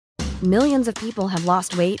Millions of people have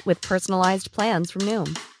lost weight with personalized plans from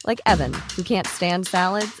Noom. Like Evan, who can't stand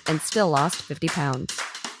salads and still lost 50 pounds.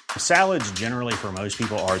 Salads generally for most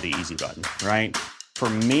people are the easy button, right? For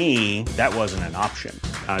me, that wasn't an option.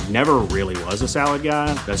 I never really was a salad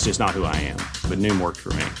guy. That's just not who I am. But Noom worked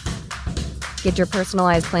for me. Get your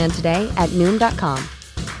personalized plan today at Noom.com.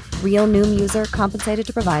 Real Noom user compensated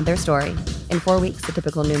to provide their story. In 4 weeks, the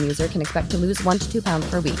typical Noom user can expect to lose 1 to 2 pounds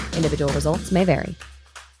per week. Individual results may vary.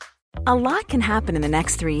 A lot can happen in the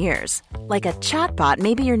next 3 years. Like a chatbot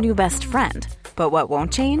may be your new best friend. But what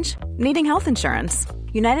won't change? Needing health insurance.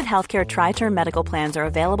 United Healthcare Tri-Term Medical Plans are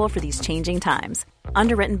available for these changing times.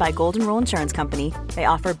 Underwritten by Golden Rule Insurance Company, they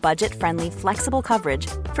offer budget-friendly, flexible coverage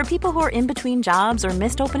for people who are in between jobs or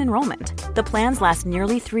missed open enrollment. The plans last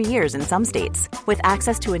nearly 3 years in some states, with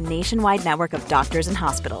access to a nationwide network of doctors and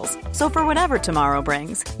hospitals. So for whatever tomorrow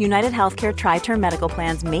brings, United Healthcare Tri-Term Medical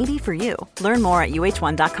Plans may be for you. Learn more at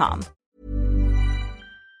uh1.com.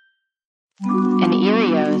 An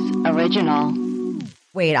Erios original.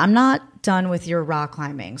 Wait, I'm not done with your rock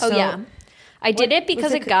climbing. Oh, yeah. I did it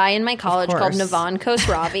because a guy in my college called Navan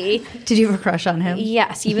Khosravi. Did you have a crush on him?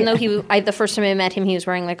 Yes, even though the first time I met him, he was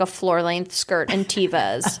wearing like a floor-length skirt and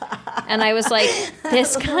Tevas. And I was like,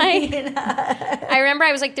 this guy. I remember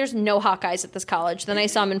I was like, there's no hot guys at this college. Then I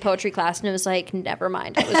saw him in poetry class and it was like, never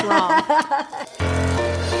mind, I was wrong.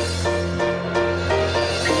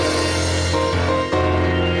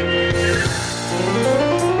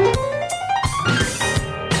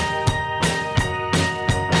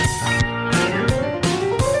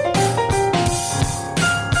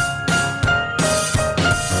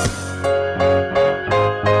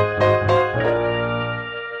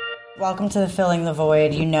 Welcome to the Filling the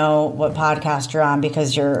Void. You know what podcast you're on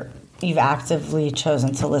because you've actively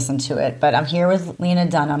chosen to listen to it. But I'm here with Lena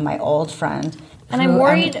Dunham, my old friend. And I'm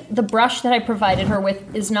worried the brush that I provided her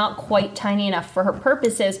with is not quite tiny enough for her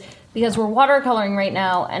purposes because we're watercoloring right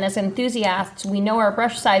now, and as enthusiasts, we know our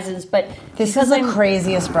brush sizes, but this is the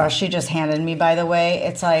craziest brush she just handed me, by the way.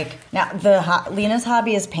 It's like, now, Lena's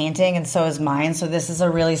hobby is painting, and so is mine, so this is a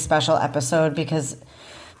really special episode because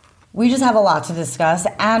we just have a lot to discuss,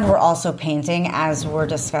 and we're also painting as we're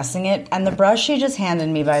discussing it. And the brush she just handed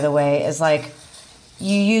me, by the way, is like,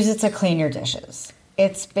 you use it to clean your dishes.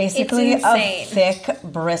 It's basically a thick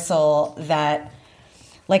bristle that,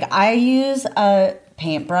 like, I use a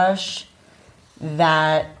paintbrush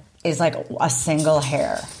that is like a single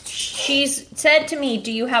hair. She's said to me,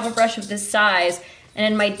 do you have a brush of this size? And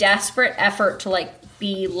in my desperate effort to, like,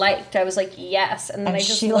 be liked, I was like, yes, and then I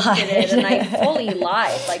just looked at it and I fully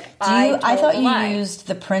lied. Like, I thought you used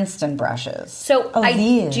the Princeton brushes. So I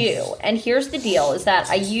do, and here's the deal: is that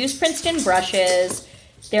I use Princeton brushes.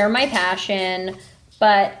 They're my passion,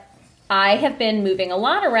 but I have been moving a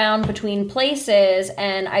lot around between places,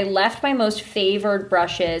 and I left my most favored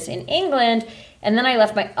brushes in England, and then I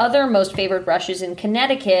left my other most favored brushes in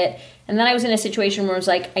Connecticut, and then I was in a situation where I was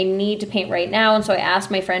like, I need to paint right now, and so I asked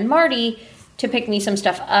my friend Marty to pick me some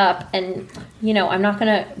stuff up, and, you know, I'm not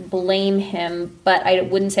going to blame him, but I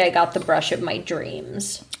wouldn't say I got the brush of my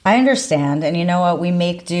dreams. I understand, and you know what, we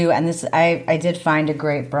make do, and this, I did find a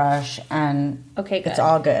great brush, and okay, good. It's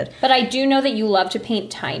all good. But I do know that you love to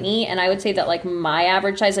paint tiny, and I would say that, like, my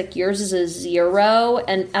average size, like, yours is a 0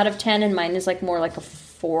 and out of 10, and mine is, like, more like a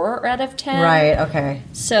 4 out of 10. Right, okay.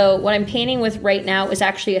 So what I'm painting with right now is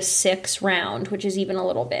actually a 6 round, which is even a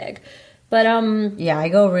little big. But, yeah, I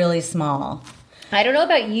go really small. I don't know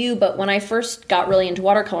about you, but when I first got really into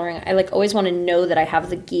watercoloring, I, like, always want to know that I have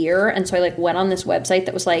the gear. And so I, like, went on this website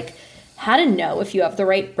that was, like, how to know if you have the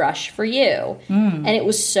right brush for you. And it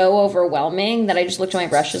was so overwhelming that I just looked at my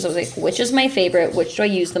brushes. I was like, which is my favorite? Which do I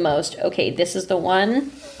use the most? Okay, this is the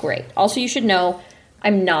one. Great. Also, you should know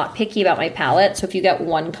I'm not picky about my palette. So if you get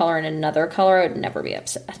one color and another color, I would never be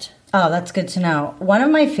upset. Oh, that's good to know. One of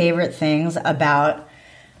my favorite things about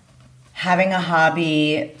having a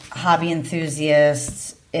hobby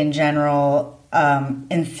enthusiasts in general,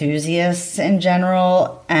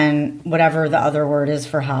 and whatever the other word is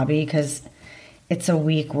for hobby, because it's a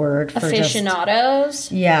weak word for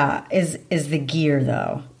aficionados. Is the gear,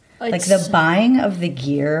 though. Like, the buying of the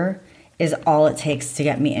gear is all it takes to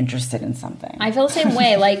get me interested in something. I feel the same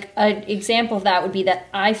way. Like, an example of that would be that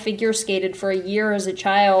I figure skated for a year as a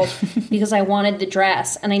child because I wanted the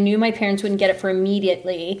dress, and I knew my parents wouldn't get it for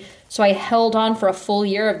immediately. So I held on for a full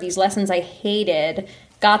year of these lessons I hated,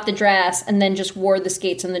 got the dress, and then just wore the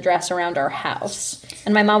skates and the dress around our house.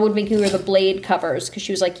 And my mom would make me wear the blade covers because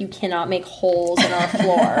she was like, you cannot make holes in our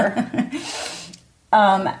floor.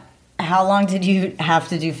 How long did you have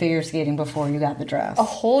to do figure skating before you got the dress? A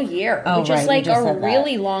whole year, Oh, which right, is like you just a said that.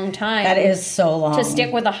 really long time. That is so long. To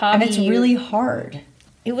stick with a hobby. And it's really hard.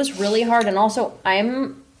 It was really hard. And also,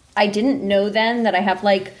 I didn't know then that I have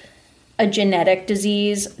like a genetic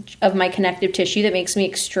disease of my connective tissue that makes me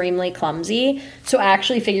extremely clumsy. So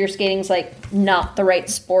actually figure skating's like not the right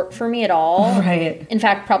sport for me at all. Right. In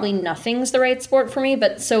fact, probably nothing's the right sport for me.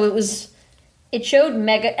 But so it showed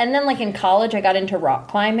mega. And then like in college, I got into rock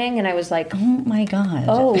climbing and I was like, Oh my God.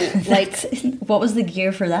 oh, like what was the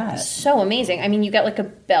gear for that? so amazing. I mean, you get like a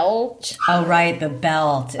belt. Oh, right. The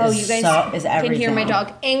belt Oh, you guys is everything. can hear my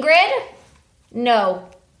dog. Ingrid? No.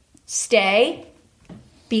 Stay.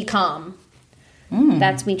 Be calm.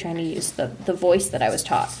 That's me trying to use the voice that I was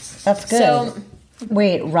taught. That's good. So,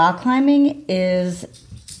 wait, rock climbing is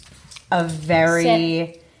a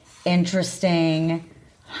very interesting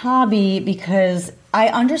hobby because I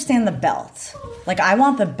understand the belt. Like, I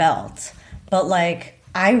want the belt, but like,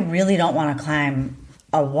 I really don't want to climb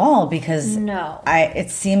a wall because it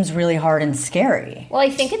seems really hard and scary. well, I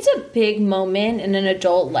think it's a big moment in an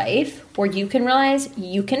adult life where you can realize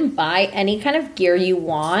you can buy any kind of gear you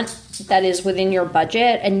want that is within your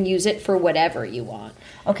budget and use it for whatever you want.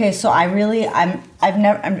 Okay, so I've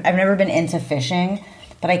never been into fishing,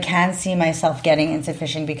 but I can see myself getting into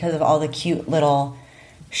fishing because of all the cute little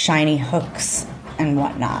shiny hooks and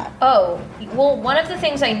whatnot. Oh, well, one of the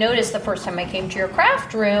things I noticed the first time I came to your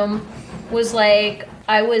craft room was like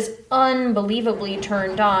I was unbelievably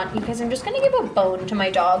turned on. You guys, I'm just going to give a bone to my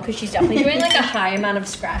dog because she's definitely doing like a high amount of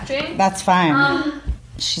scratching. That's fine.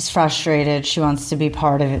 She's frustrated. She wants to be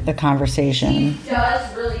part of the conversation. She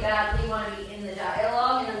does really badly want to be in the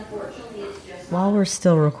dialogue, and unfortunately it's just... While we're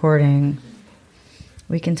still recording,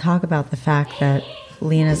 we can talk about the fact that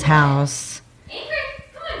Lena's house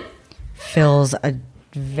fills a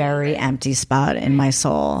very empty spot in my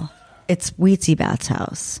soul. It's Weetsy Bat's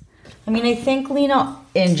house. I mean, I think Lena,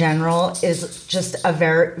 in general, is just a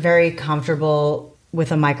very, very comfortable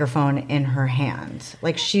with a microphone in her hand.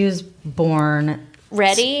 Like, she was born...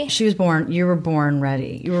 ready? You were born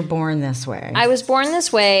ready. You were born this way. I was born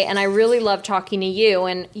this way, and I really love talking to you.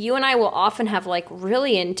 And you and I will often have, like,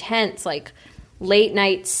 really intense, like,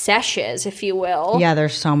 late-night sessions, if you will. Yeah, they're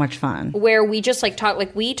so much fun. Where we just, like, talk.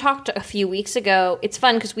 Like, we talked a few weeks ago. It's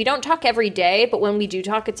fun because we don't talk every day, but when we do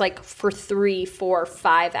talk, it's, like, for 3, 4,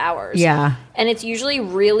 5 hours. Yeah. And it's usually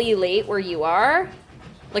really late where you are.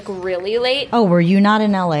 Like, really late. Oh, were you not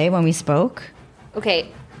in L.A. when we spoke? Okay,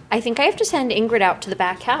 I think I have to send Ingrid out to the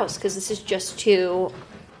back house because this is just too...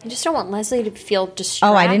 I just don't want Leslie to feel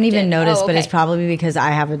distracted. Oh, I didn't even notice, Oh, okay. but it's probably because I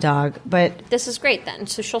have a dog. But This is great then,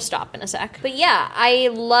 so she'll stop in a sec. But yeah, I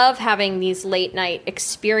love having these late night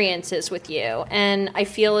experiences with you. And I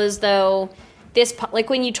feel as though this... Like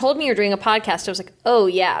when you told me you're doing a podcast, I was like, oh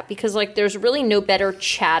yeah, because like there's really no better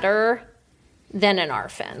chatter than an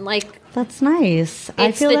ARFN. Like... that's nice.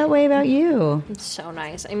 I feel that way about you. It's so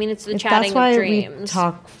nice. I mean, it's the chatting That's why of dreams. we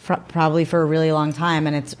talk probably for a really long time,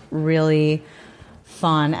 and it's really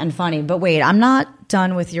fun and funny. But wait, I'm not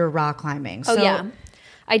done with your rock climbing. Oh, So, yeah.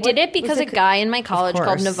 I did it because a guy in my college called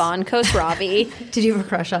course. Navan Khosravi. Did you have a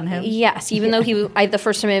crush on him? Yes, even though the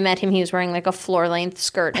first time I met him, he was wearing like a floor-length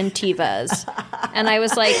skirt and Tevas. And I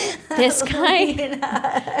was like, this guy...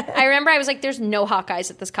 I remember I was like, there's no hot guys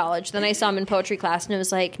at this college. Then I saw him in poetry class and it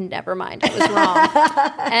was like, never mind, I was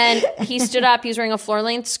wrong. And he stood up, he was wearing a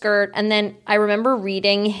floor-length skirt. And then I remember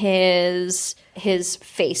reading his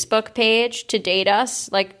Facebook page to date us,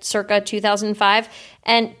 like circa 2005.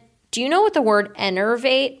 And do you know what the word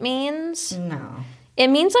enervate means? No. It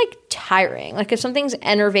means like tiring. Like if something's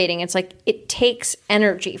enervating, it's like it takes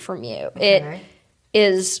energy from you. Okay. It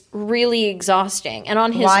is really exhausting. And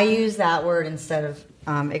on his... Why use that word instead of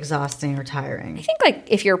exhausting or tiring? I think like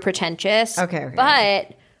if you're pretentious. Okay.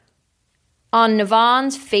 But on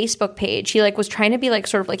Navan's Facebook page, he like was trying to be like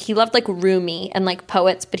sort of like, he loved like Rumi and like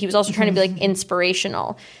poets, but he was also trying to be like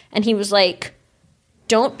inspirational. And he was like,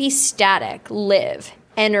 don't be static, live.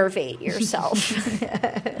 Enervate yourself.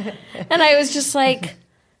 And I was just like,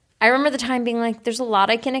 I remember the time being like, there's a lot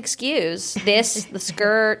I can excuse. This, the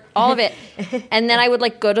skirt, all of it. And then I would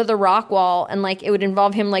like go to the rock wall and like it would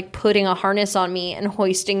involve him like putting a harness on me and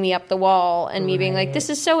hoisting me up the wall and me being like, this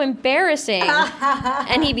is so embarrassing.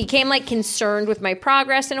 And he became like concerned with my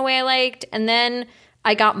progress in a way I liked. And then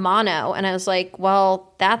I got mono and I was like,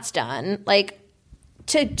 well, that's done. Like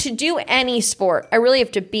to do any sport, I really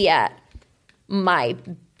have to be at my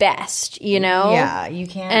best, you know? Yeah, you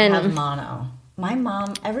can't have mono. My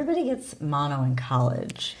mom, everybody gets mono in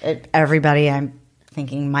college. Everybody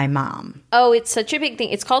thinking my mom. Oh, it's such a big thing.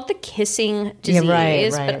 It's called the kissing disease.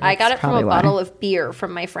 Right. But I got That's it from a probably why. bottle of beer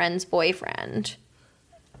from my friend's boyfriend.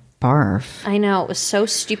 Barf. I know. It was so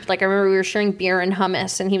stupid. Like, I remember we were sharing beer and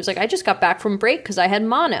hummus, and he was like, I just got back from break because I had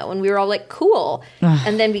mono. And we were all like, cool.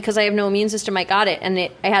 And then because I have no immune system, I got it. And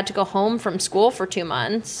I had to go home from school for 2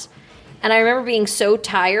 months. And I remember being so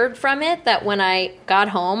tired from it that when I got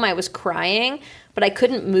home, I was crying. But I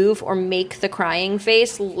couldn't move or make the crying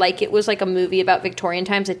face like it was like a movie about Victorian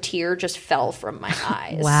times. A tear just fell from my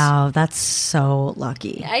eyes. Wow, that's so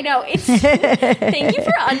lucky. I know. Thank you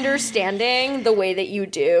for understanding the way that you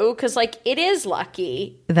do, because like it is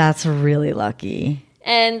lucky. That's really lucky.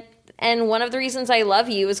 And one of the reasons I love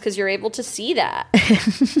you is because you're able to see that.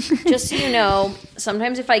 Just so you know,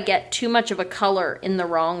 sometimes if I get too much of a color in the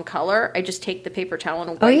wrong color, I just take the paper towel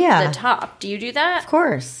and wipe the top. Do you do that? Of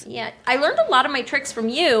course. Yeah. I learned a lot of my tricks from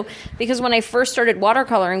you because when I first started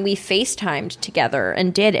watercoloring, we FaceTimed together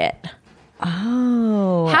and did it.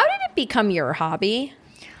 Oh. How did it become your hobby?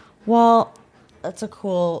 Well, that's a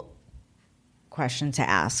cool question to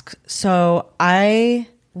ask. So I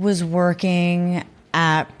was working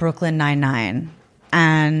at Brooklyn Nine-Nine,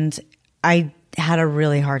 and I had a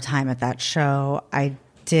really hard time at that show. I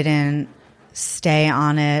didn't stay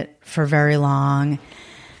on it for very long.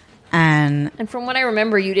 And from what I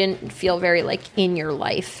remember, you didn't feel very like in your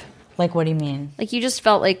life. Like, what do you mean? Like, you just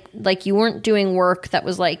felt like you weren't doing work that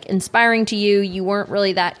was like inspiring to you. You weren't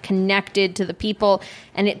really that connected to the people,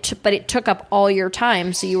 and but it took up all your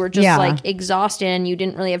time. So you were just like exhausted, and you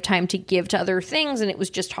didn't really have time to give to other things, and it was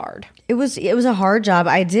just hard. It was a hard job.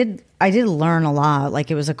 I did learn a lot. Like,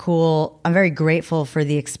 it was I'm very grateful for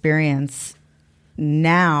the experience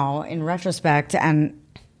now in retrospect,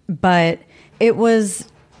 but it was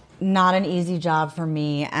not an easy job for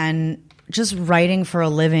me, and just writing for a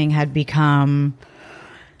living had become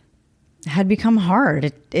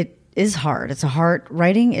hard. It is hard.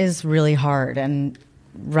 Writing is really hard, and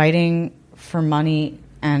writing for money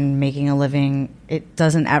and making a living, it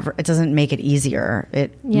doesn't make it easier.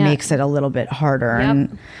 It makes it a little bit harder. Yep.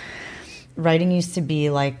 And writing used to be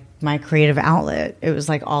like my creative outlet. It was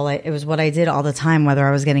like it was what I did all the time, whether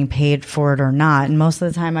I was getting paid for it or not. And most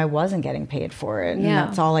of the time I wasn't getting paid for it. And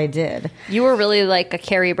that's all I did. You were really like a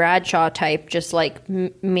Carrie Bradshaw type, just like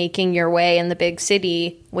making your way in the big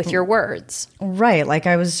city with your words. Right. Like,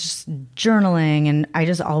 I was just journaling, and I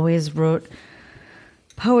just always wrote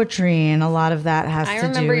poetry, and a lot of that has to do with,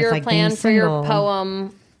 like, I remember your plan for your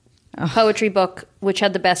poetry book, which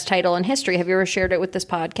had the best title in history. Have you ever shared it with this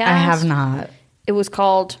podcast? I have not. It was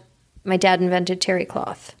called My Dad Invented Terry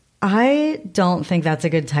Cloth. I don't think that's a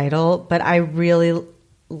good title, but I really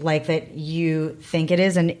like that you think it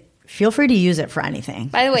is, and feel free to use it for anything.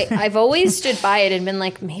 By the way, I've always stood by it and been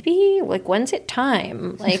like, maybe, like, when's it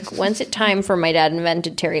time? Like, when's it time for My Dad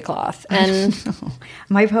Invented Terry Cloth? And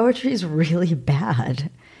my poetry is really bad.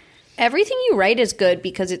 Everything you write is good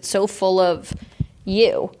because it's so full of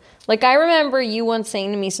you. Like, I remember you once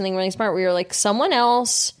saying to me something really smart where you're like, someone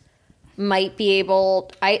else might be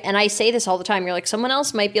able, and I say this all the time, you're like, someone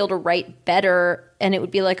else might be able to write better, and it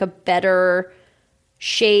would be like a better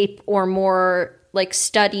shape or more like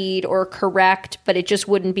studied or correct, but it just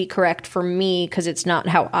wouldn't be correct for me because it's not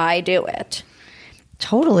how I do it.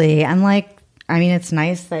 Totally. And like, I mean, it's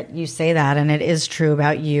nice that you say that, and it is true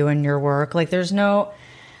about you and your work. Like,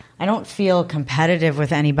 I don't feel competitive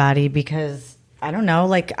with anybody because, I don't know,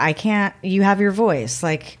 like, you have your voice.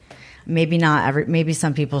 Like, maybe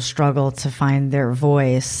some people struggle to find their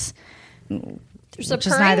voice. There's a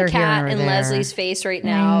purring cat in Leslie's face right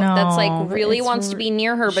now that's like really wants to be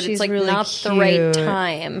near her, but it's like really not the right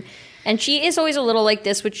time. And she is always a little like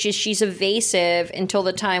this, which is she's evasive until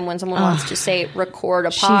the time when someone wants to say record a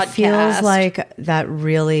podcast. She feels like that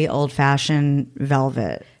really old-fashioned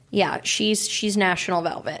Velvet. Yeah, she's National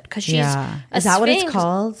Velvet because she's Is that what it's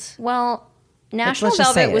called? Well, National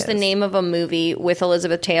Velvet was the name of a movie with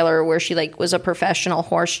Elizabeth Taylor where she like was a professional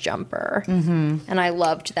horse jumper, and I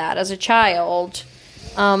loved that as a child.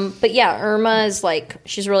 But yeah, Irma is like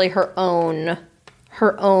she's really her own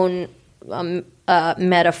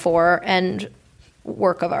metaphor and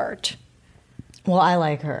work of art. Well, I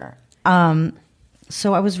like her.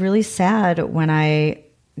 So I was really sad when I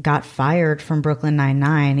got fired from Brooklyn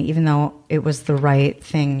Nine-Nine, even though it was the right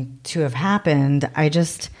thing to have happened.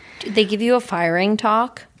 Did they give you a firing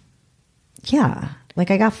talk? Yeah.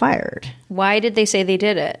 Like, I got fired. Why did they say they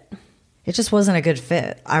did it? It just wasn't a good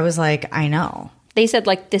fit. I was like, I know. They said,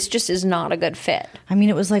 like, this just is not a good fit. I mean,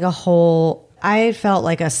 it was like I felt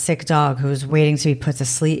like a sick dog who was waiting to be put to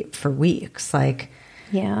sleep for weeks. Like,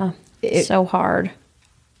 yeah, it's so hard.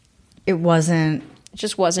 It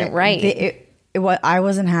just wasn't right. I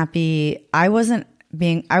wasn't happy. I wasn't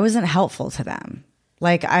helpful to them.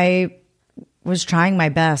 Like, I was trying my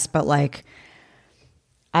best, but like,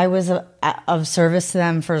 I was of service to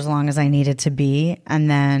them for as long as I needed to be. And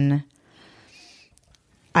then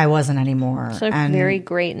I wasn't anymore. It's a very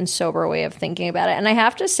great and sober way of thinking about it. And I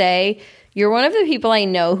have to say, you're one of the people I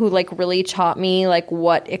know who like really taught me like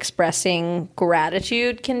what expressing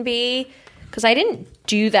gratitude can be. Because I didn't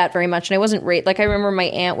do that very much. And I wasn't like, I remember my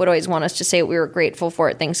aunt would always want us to say what we were grateful for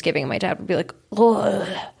at Thanksgiving. My dad would be like, ugh.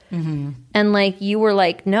 Mm-hmm. And like, you were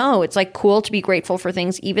like, no, it's like cool to be grateful for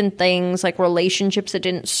things, even things like relationships that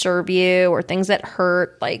didn't serve you or things that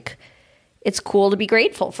hurt. Like, it's cool to be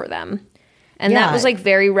grateful for them. And that was like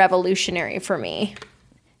very revolutionary for me.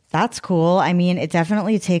 That's cool. I mean, it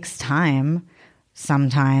definitely takes time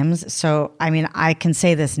sometimes. So, I mean, I can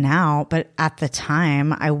say this now, but at the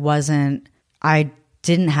time I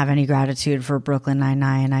didn't have any gratitude for Brooklyn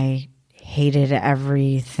Nine-Nine. I hated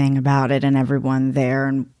everything about it and everyone there,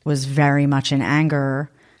 and was very much in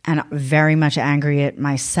anger, and very much angry at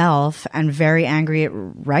myself, and very angry at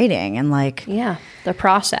writing, and like... Yeah, the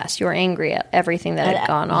process. You were angry at everything that had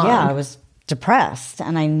gone on. Yeah, I was depressed,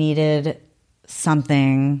 and I needed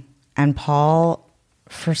something. And Paul,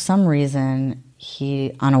 for some reason,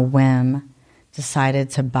 he, on a whim,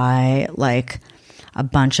 decided to buy like a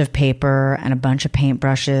bunch of paper and a bunch of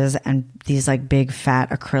paintbrushes and these like big fat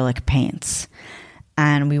acrylic paints.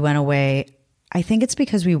 And we went away. I think it's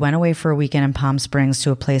because we went away for a weekend in Palm Springs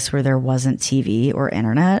to a place where there wasn't TV or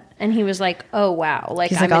internet. And he was like, oh, wow.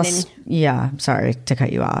 Like, he's like, yeah, I'm sorry to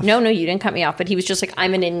cut you off. No, you didn't cut me off. But he was just like,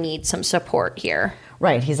 I'm going to need some support here.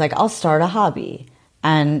 Right. He's like, I'll start a hobby.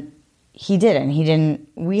 And he didn't.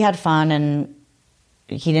 We had fun, and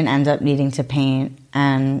he didn't end up needing to paint,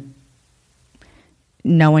 and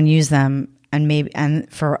no one used them,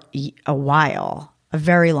 and for a while, a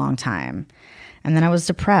very long time. And then I was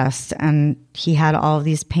depressed, and he had all of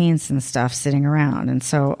these paints and stuff sitting around. And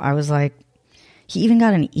so I was like, he even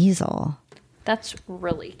got an easel. That's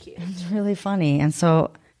really cute. It's really funny. And so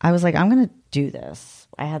I was like, I'm going to do this.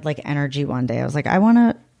 I had like energy one day. I was like, I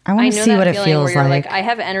want to see what it feels like. I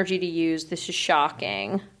have energy to use. This is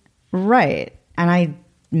shocking. Right. And I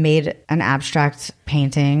made an abstract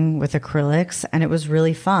painting with acrylics, and it was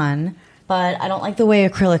really fun. But I don't like the way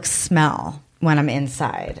acrylics smell when I'm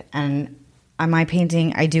inside. And on my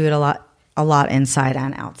painting, I do it a lot inside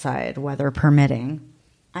and outside, weather permitting.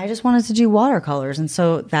 I just wanted to do watercolors. And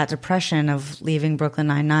so that depression of leaving Brooklyn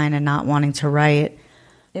Nine-Nine and not wanting to write,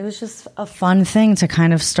 it was just a fun thing to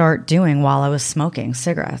kind of start doing while I was smoking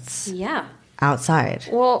cigarettes. Yeah. Outside.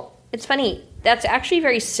 Well, it's funny. That's actually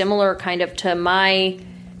very similar kind of to my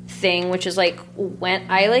thing, which is like when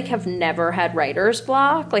I like have never had writer's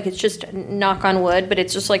block. Like, it's just, knock on wood, but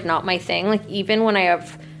it's just like not my thing. Like, even when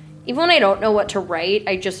I don't know what to write,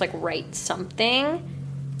 I just like write something,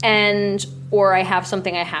 or I have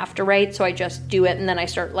something I have to write, so I just do it, and then I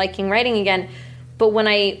start liking writing again. But when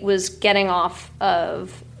I was getting off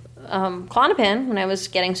of Klonopin, when I was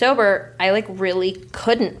getting sober, I like really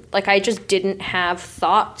couldn't. Like, I just didn't have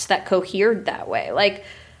thoughts that cohered that way. Like,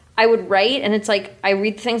 I would write, and it's like I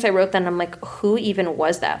read the things I wrote then, and I'm like, who even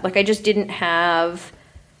was that? Like, I just didn't have.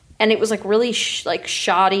 And it was like really like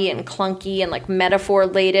shoddy and clunky and like metaphor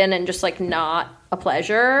laden and just like not a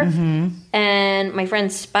pleasure. Mm-hmm. And my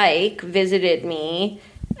friend Spike visited me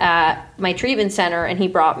at my treatment center, and he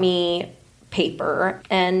brought me paper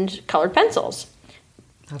and colored pencils.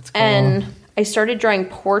 That's cool. And I started drawing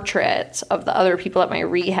portraits of the other people at my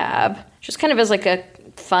rehab, just kind of as like a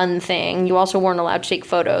fun thing. You also weren't allowed to take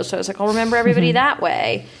photos, so I was like, I'll remember everybody that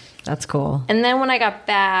way. That's cool. And then when I got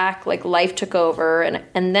back, like, life took over,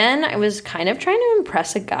 and then I was kind of trying to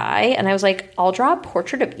impress a guy, and I was like, I'll draw a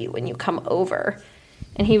portrait of you when you come over.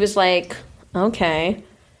 And he was like, okay.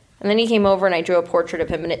 And then he came over, and I drew a portrait of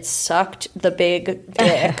him, and it sucked the big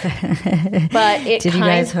dick. But it Did you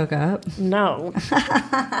guys hook up? No.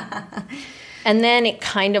 And then it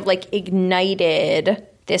kind of like ignited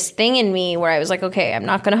this thing in me where I was like, okay, I'm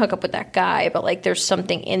not going to hook up with that guy, but like there's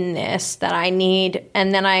something in this that I need.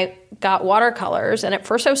 And then I got watercolors, and at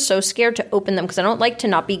first I was so scared to open them because I don't like to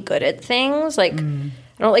not be good at things. Like, I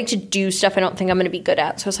don't like to do stuff I don't think I'm going to be good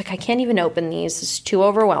at. So I was like, I can't even open these. This is too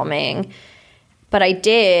overwhelming. But I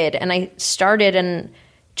did, and I started, and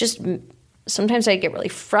just sometimes I'd get really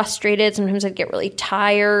frustrated. Sometimes I'd get really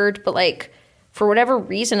tired, but like, for whatever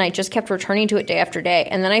reason, I just kept returning to it day after day.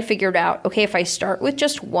 And then I figured out, okay, if I start with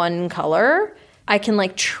just one color, I can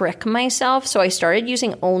like trick myself. So I started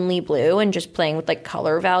using only blue and just playing with like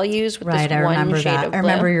color values with this one shade of blue. I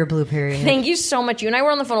remember your blue period. Thank you so much. You and I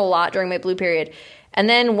were on the phone a lot during my blue period. And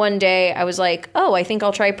then one day I was like, oh, I think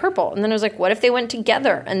I'll try purple. And then I was like, what if they went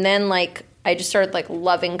together? And then like I just started like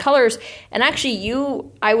loving colors. And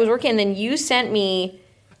actually I was working and then you sent me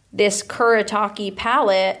this Kuretake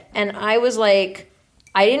palette and I was like,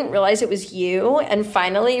 I didn't realize it was you. And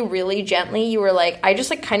finally, really gently, you were like, I just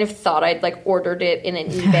like kind of thought I'd like ordered it in an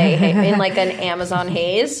eBay, in like an Amazon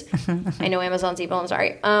haze. I know Amazon's evil, I'm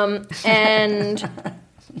sorry. And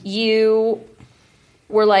you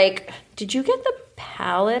were like, did you get the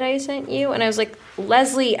palette I sent you? And I was like,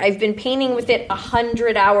 Leslie, I've been painting with it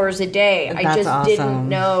 100 hours a day. I just awesome. didn't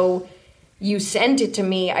know you sent it to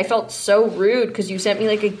me. I felt so rude because you sent me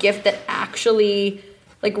like a gift that actually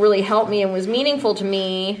like really helped me and was meaningful to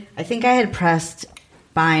me. I think I had pressed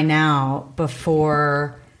buy now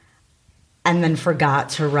before and then forgot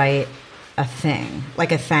to write a thing,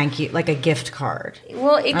 like a thank you, like a gift card.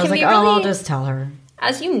 Well, it I can was be like, really, oh, I'll just tell her.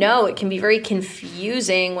 as you know, it can be very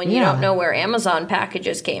confusing when you Yeah. don't know where Amazon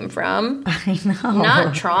packages came from. I know.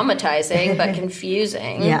 Not traumatizing, but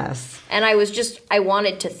confusing. Yes. And I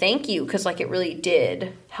wanted to thank you because like it really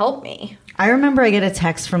did help me. I remember I get a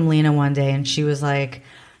text from Lena one day and she was like,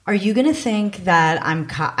 are you going to think that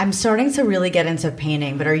I'm starting to really get into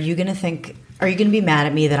painting, but are you going to be mad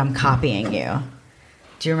at me that I'm copying you?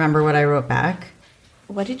 Do you remember what I wrote back?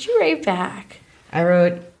 What did you write back? I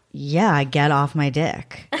wrote, yeah, I get off my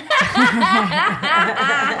dick.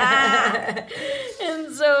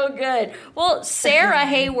 It's so good. Well, Sarah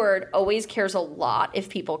Hayward always cares a lot if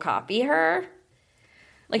people copy her.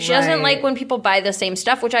 Like, she doesn't like when people buy the same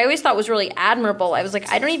stuff, which I always thought was really admirable. I was like,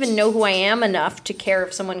 I don't even know who I am enough to care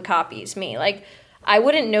if someone copies me. Like, I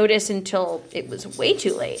wouldn't notice until it was way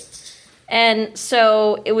too late. And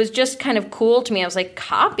so it was just kind of cool to me. I was like,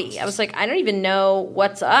 copy. I was like, I don't even know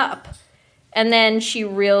what's up. And then she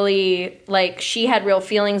really, like, she had real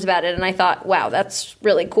feelings about it. And I thought, wow, that's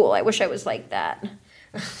really cool. I wish I was like that.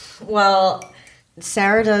 Well,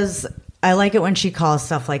 Sarah does. I like it when she calls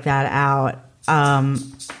stuff like that out.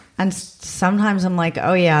 And sometimes I'm like,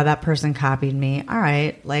 oh yeah, that person copied me. All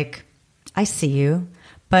right. Like, I see you.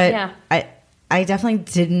 But Yeah. I definitely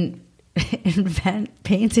didn't invent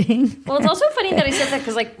painting. Well, it's also funny that I said that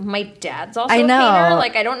because, like, my dad's also I a know. painter.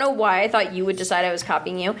 Like, I don't know why I thought you would decide I was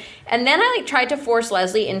copying you. And then I, like, tried to force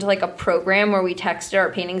Leslie into, like, a program where we texted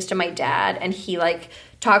our paintings to my dad, and he, like,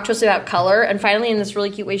 talked to us about color. And finally, in this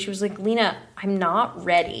really cute way, she was like, Lena, I'm not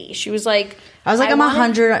ready. She was like... I was like, I'm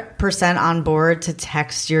 100% on board to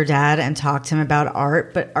text your dad and talk to him about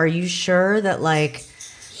art, but are you sure that, like...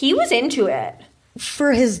 He was into it.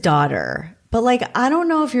 For his daughter. But, like, I don't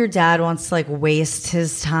know if your dad wants to, like, waste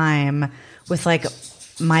his time with, like,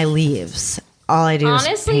 my leaves. All I do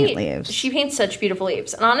is paint leaves. She paints such beautiful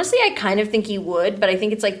leaves. And honestly, I kind of think he would, but I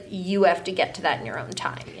think it's like you have to get to that in your own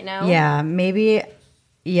time, you know? Yeah, maybe.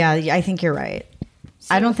 Yeah, I think you're right.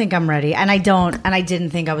 I don't think I'm ready. And I didn't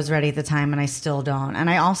think I was ready at the time, and I still don't. And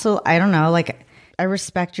I don't know, like, I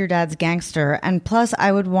respect your dad's gangster. And plus,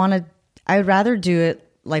 I would rather do it,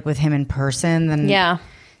 like, with him in person than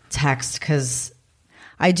text, because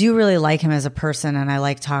I do really like him as a person, and I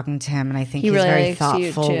like talking to him, and I think he's really a very likes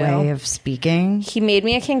thoughtful you, too. way of speaking. He made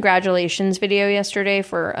me a congratulations video yesterday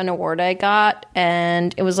for an award I got,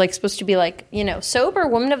 and it was like supposed to be like, you know, sober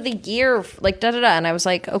woman of the year, like da-da-da. And I was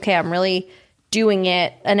like, okay, I'm really doing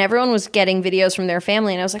it. And everyone was getting videos from their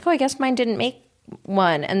family, and I was like, oh, I guess mine didn't make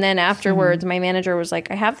one. And then afterwards, my manager was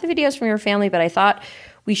like, I have the videos from your family, but I thought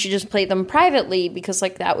we should just play them privately because,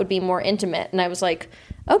 like, that would be more intimate. And I was like,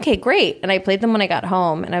 okay, great. And I played them when I got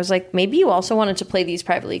home. And I was like, maybe you also wanted to play these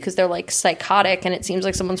privately because they're, like, psychotic, and it seems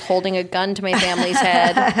like someone's holding a gun to my family's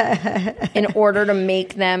head in order to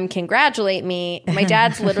make them congratulate me. My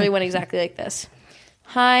dad's literally went exactly like this.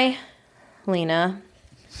 Hi, Lena.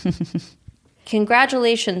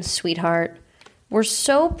 Congratulations, sweetheart. We're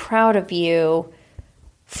so proud of you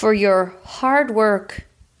for your hard work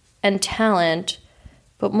and talent,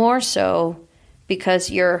 but more so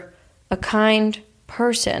because you're a kind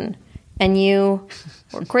person, and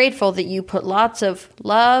we're grateful that you put lots of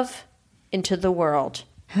love into the world.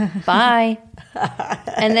 Bye.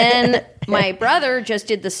 And then my brother just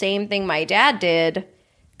did the same thing my dad did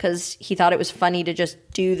because he thought it was funny to just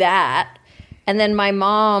do that. And then my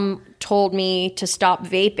mom told me to stop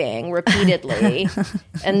vaping repeatedly.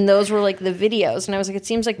 And those were like the videos. And I was like, it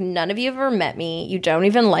seems like none of you have ever met me. You don't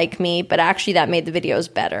even like me. But actually that made the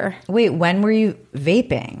videos better. Wait, when were you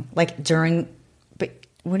vaping? Like during, but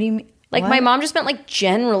what do you mean? Like, what? my mom just meant, like,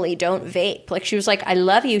 generally don't vape. Like, she was like, I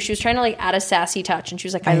love you. She was trying to, like, add a sassy touch. And she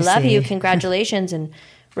was like, I love you. Congratulations. And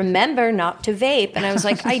remember not to vape. And I was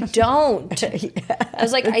like, I don't. I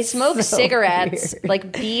was like, I smoke cigarettes. weird.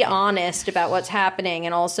 Like, be honest about what's happening.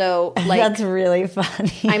 And also, like, That's really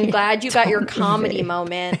funny. I'm glad you got your comedy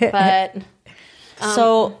moment, but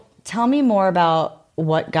so tell me more about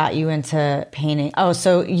what got you into painting. Oh,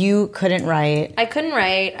 so you couldn't write. I couldn't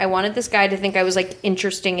write. I wanted this guy to think I was like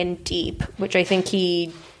interesting and deep, which I think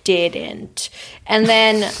he didn't. And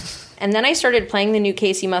then I started playing the new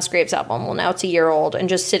Casey Musgraves album. Well, now it's a year old, and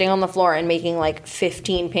just sitting on the floor and making like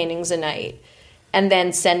 15 paintings a night, and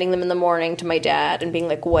then sending them in the morning to my dad and being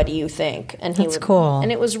like, "What do you think?" And That's cool.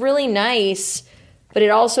 And it was really nice. But it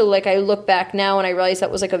also, like, I look back now and I realize that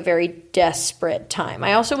was like a very desperate time.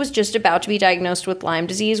 I also was just about to be diagnosed with Lyme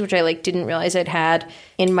disease, which I like didn't realize I'd had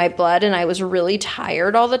in my blood, and I was really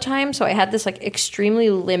tired all the time. So I had this like extremely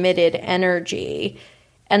limited energy.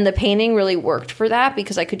 And the painting really worked for that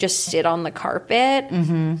because I could just sit on the carpet.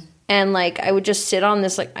 Mm-hmm. And like I would just sit on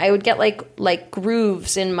this, like I would get like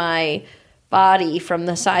grooves in my body from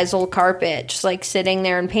the sisal carpet, just like sitting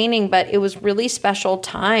there and painting. But it was really special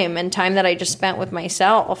time, and time that I just spent with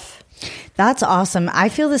myself. That's awesome. I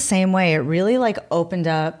feel the same way. It really like opened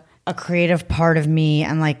up a creative part of me,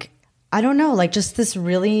 and like, I don't know, like just this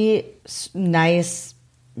really nice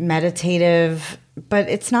meditative, but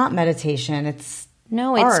it's not meditation. It's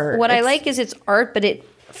art. I like is it's art, but it,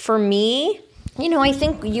 for me, you know, I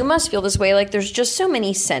think you must feel this way. Like there's just so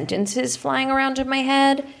many sentences flying around in my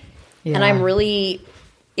head. Yeah. And I'm really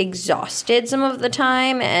exhausted some of the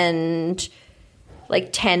time and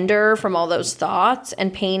like tender from all those thoughts.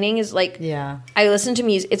 And painting is like, I listen to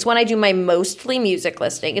music. It's when I do my mostly music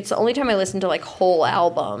listening. It's the only time I listen to like whole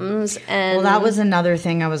albums. And well, that was another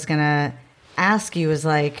thing I was going to ask you is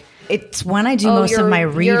like, it's when I do most of my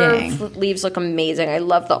reading. Your leaves look amazing. I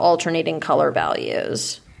love the alternating color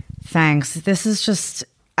values. Thanks. This is just,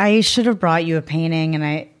 I should have brought you a painting,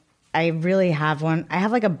 and I really have one. I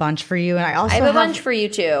have like a bunch for you, and I also have a bunch for you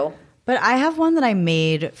too. But I have one that I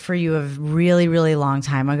made for you a really, really long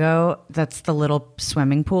time ago. That's the little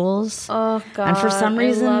swimming pools. Oh, God. And for some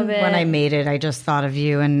reason, when I made it, I just thought of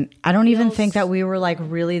you. And I don't even think that we were like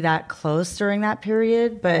really that close during that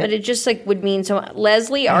period. But it just like would mean so much.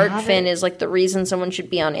 Leslie Artfin is like the reason someone should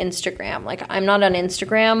be on Instagram. Like I'm not on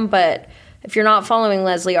Instagram, but if you're not following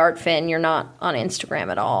Leslie Artfin, you're not on Instagram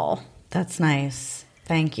at all. That's nice.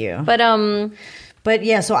 Thank you. But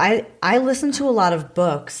yeah, so I listen to a lot of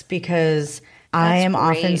books because I am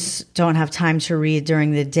often don't have time to read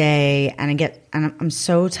during the day, and I'm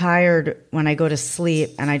so tired when I go to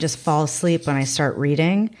sleep, and I just fall asleep when I start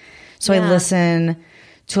reading. So I listen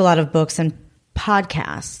to a lot of books and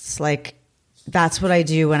podcasts. Like that's what I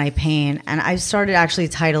do when I paint, and I started actually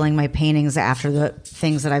titling my paintings after the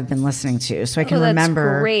things that I've been listening to, so I can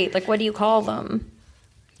remember. That's great. Like what do you call them?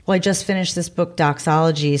 Well, I just finished this book,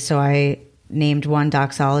 Doxology, so I named one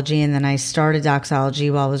Doxology, and then I started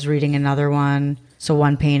Doxology while I was reading another one. So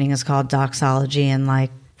one painting is called Doxology and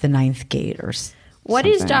like the Ninth Gate or something. What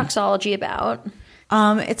is Doxology about?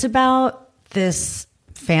 It's about this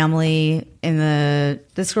family in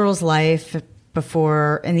this girl's life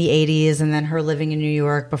before in the 80s, and then her living in New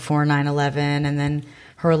York before 9/11, and then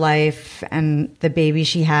her life and the baby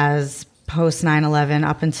she has post 9/11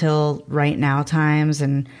 up until right now times,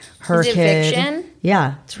 and her kid. Is it fiction?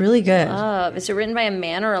 Yeah, it's really good. Is it written by a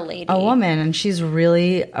man or a lady? A woman, and she's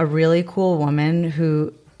really a really cool woman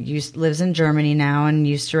who lives in Germany now and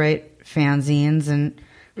used to write fanzines, and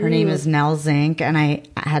her name is Nell Zink, and I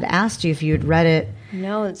had asked you if you had read it.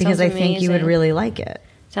 No, it because I sounds think you would amazing. really like it.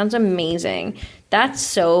 Sounds amazing.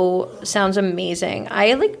 Sounds amazing.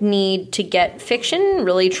 I like need to get fiction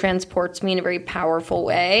really transports me in a very powerful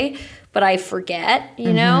way. But I forget,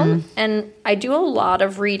 you know? And I do a lot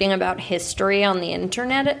of reading about history on the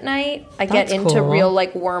internet at night. I get into real,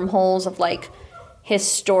 like, wormholes of, like,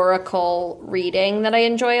 historical reading that I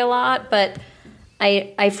enjoy a lot. But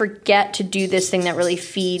I forget to do this thing that really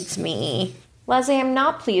feeds me. Leslie, I'm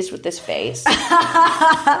not pleased with this face.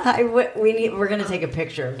 We're going to take a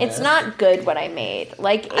picture of this. It's not good what I made.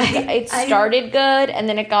 Like, it started good, and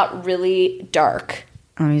then it got really dark.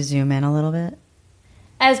 Let me zoom in a little bit.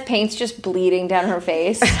 As paint's just bleeding down her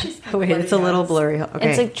face. Wait, it's a little blurry. Okay.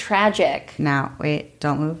 It's like tragic. Now, wait,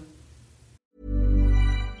 don't move.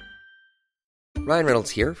 Ryan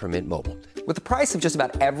Reynolds here from Mint Mobile. With the price of just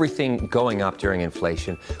about everything going up during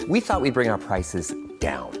inflation, we thought we'd bring our prices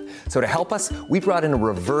down. So to help us, we brought in a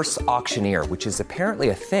reverse auctioneer, which is apparently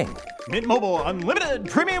a thing. Mint Mobile Unlimited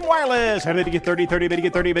Premium Wireless. How to get 30, 30, bit to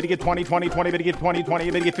get 30, bit to get 20, 20, 20, bit to get 20,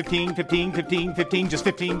 20, bit to get 15, 15, 15, 15, just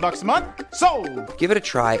 $15 a month? Sold! Give it a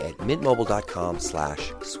try at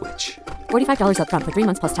mintmobile.com/switch. $45 up front for 3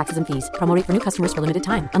 months plus taxes and fees. Promo rate for new customers for limited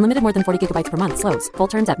time. Unlimited more than 40 gigabytes per month. Slows full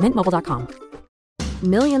terms at mintmobile.com.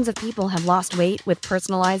 Millions of people have lost weight with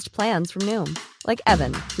personalized plans from Noom. Like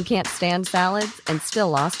Evan, who can't stand salads and still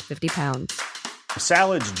lost 50 pounds.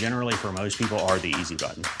 Salads generally for most people are the easy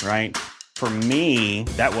button, right? For me,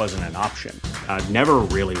 that wasn't an option. I never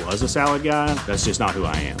really was a salad guy. That's just not who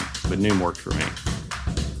I am. But Noom worked for me.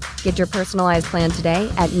 Get your personalized plan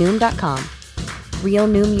today at Noom.com. Real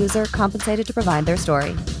Noom user compensated to provide their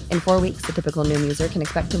story. In 4 weeks, the typical Noom user can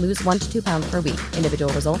expect to lose 1 to 2 pounds per week.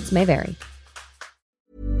 Individual results may vary.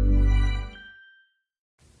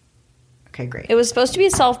 Okay, great. It was supposed to be a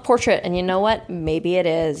self-portrait, and you know what? Maybe it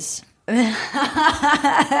is. That's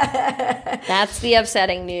the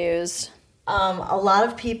upsetting news. A lot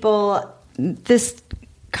of people, this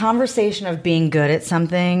conversation of being good at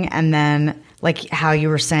something, and then like how you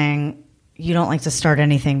were saying, you don't like to start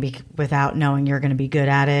anything without knowing you're going to be good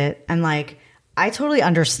at it. And like, I totally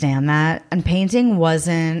understand that. And painting it was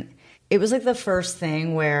like the first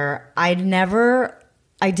thing where I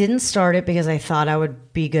didn't start it because I thought I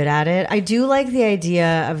would be good at it. I do like the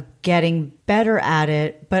idea of getting better at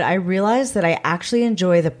it, but I realized that I actually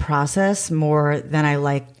enjoy the process more than I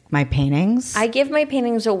like my paintings. I give my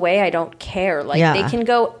paintings away. I don't care. Like, they can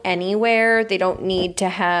go anywhere. They don't need to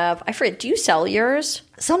have... I forget, do you sell yours?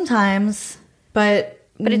 Sometimes, but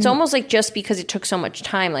it's almost like just because it took so much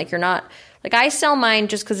time. Like, you're not... Like, I sell mine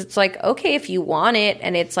just because it's like, okay, if you want it,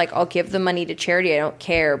 and it's like, I'll give the money to charity. I don't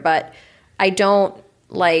care, but I don't...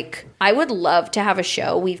 Like, I would love to have a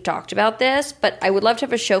show. We've talked about this, but I would love to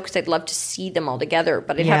have a show because I'd love to see them all together.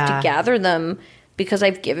 But I'd have to gather them because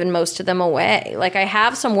I've given most of them away. Like, I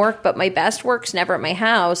have some work, but my best work's never at my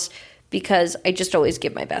house because I just always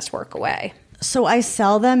give my best work away. So I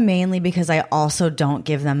sell them mainly because I also don't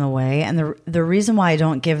give them away. And the reason why I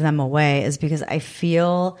don't give them away is because I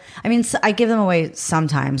give them away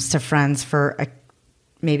sometimes to friends for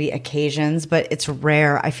maybe occasions, but it's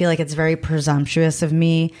rare. I feel like it's very presumptuous of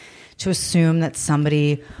me to assume that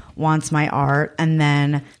somebody wants my art, and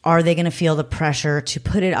then are they going to feel the pressure to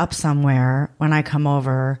put it up somewhere when I come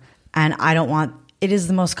over? And I don't want... It is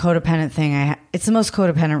the most codependent thing it's the most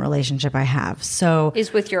codependent relationship I have. So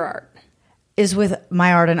is with your art. Is with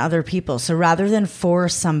my art and other people. So rather than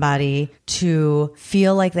force somebody to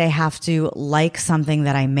feel like they have to like something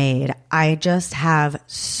that I made, I just have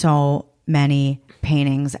so many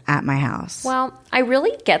paintings at my house. Well, I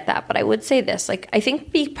really get that, but I would say this. Like, I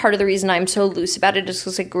think part of the reason I'm so loose about it is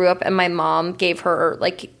because I grew up and my mom gave her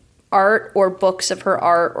like art or books of her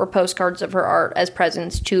art or postcards of her art as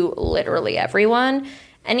presents to literally everyone.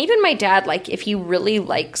 And even my dad, like, if he really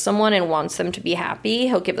likes someone and wants them to be happy,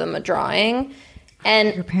 he'll give them a drawing.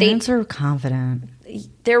 And your parents are confident.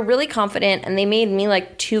 They're really confident, and they made me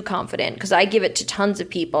like too confident because I give it to tons of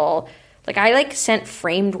people. Like, I like sent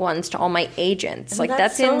framed ones to all my agents. Like,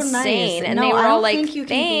 that's so insane. Nice. And they were all like, think you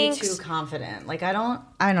thanks. Can be too confident. Like, I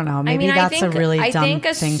don't know. Maybe that's a really dumb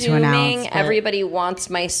thing to announce. I think everybody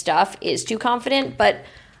wants my stuff is too confident, but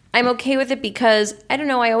I'm okay with it because, I don't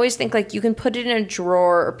know, I always think, like, you can put it in a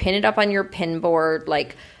drawer or pin it up on your pin board.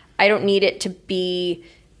 Like, I don't need it to be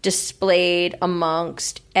displayed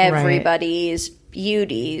amongst everybody's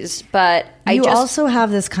beauties, but you also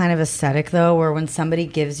have this kind of aesthetic though, where when somebody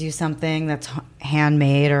gives you something that's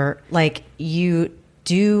handmade, or like, you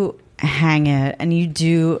do hang it and you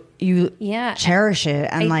cherish it,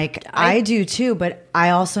 and I do too. But I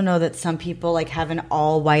also know that some people like have an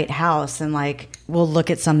all white house and like will look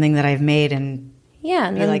at something that I've made and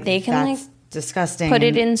and then like, they can that's disgusting. Put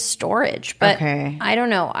it in storage. But I don't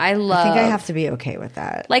know. I think I have to be okay with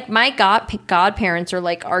that. Like, my godparents are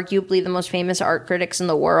like arguably the most famous art critics in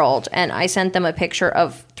the world. And I sent them a picture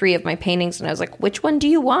of 3 of my paintings and I was like, which one do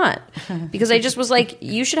you want? Because I just was like,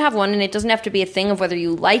 you should have one, and it doesn't have to be a thing of whether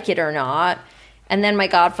you like it or not. And then my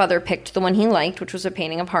godfather picked the one he liked, which was a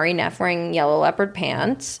painting of Hari Neff wearing yellow leopard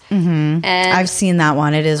pants. Mm-hmm. And I've seen that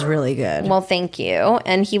one. It is really good. Well, thank you.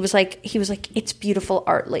 And he was like, it's beautiful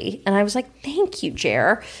artly. And I was like, thank you,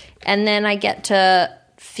 Jer. And then I get to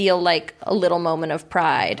feel like a little moment of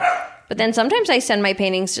pride. But then sometimes I send my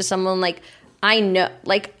paintings to someone like, I know,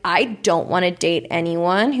 like, I don't want to date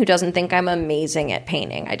anyone who doesn't think I'm amazing at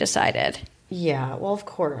painting, I decided. Yeah, well, of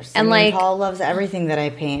course. And Paul loves everything that I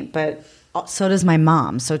paint, but So does my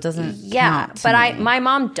mom. So it doesn't count to but me. my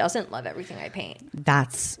mom doesn't love everything I paint.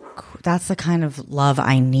 That's the kind of love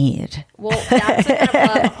I need. Well, that's the kind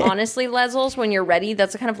of love, honestly, Lesles, when you're ready,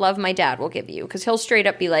 that's the kind of love my dad will give you. Because he'll straight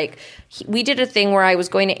up be like, we did a thing where I was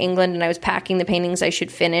going to England and I was packing the paintings I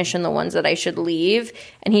should finish and the ones that I should leave.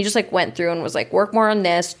 And he just like went through and was like, work more on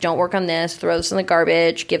this, don't work on this, throw this in the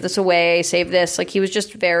garbage, give this away, save this. Like, he was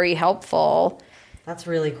just very helpful. That's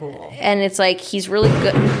really cool. And it's like, he's really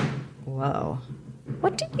good. Whoa.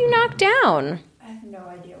 What did you knock down? I have no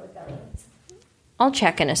idea what that is. I'll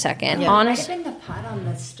check in a second. Yeah. Honest. Might have been the pot on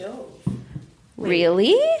the stove.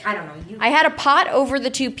 Really? I don't know. I had a pot over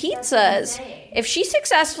the 2 pizzas. If she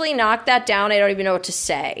successfully knocked that down, I don't even know what to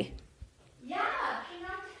say. Yeah, she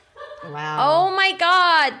knocked. Wow. Oh my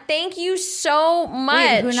God. Thank you so much.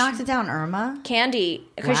 Wait, who knocked it down, Irma? Candy.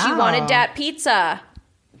 Because she Wow. wanted that pizza.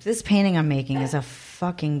 This painting I'm making is a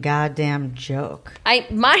fucking goddamn joke.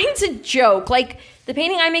 Mine's a joke. Like, the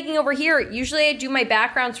painting I'm making over here, usually I do my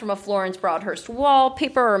backgrounds from a Florence Broadhurst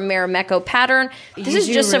wallpaper or Marimekko pattern. This You is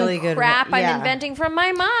do just really some good crap work. Yeah. I'm inventing from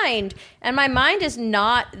my mind. And my mind is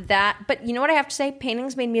not that. But you know what I have to say?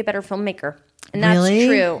 Paintings made me a better filmmaker. And that's Really?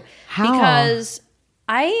 true. How? Because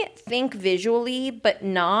I think visually, but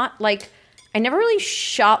not, like, I never really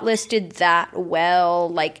shot listed that well.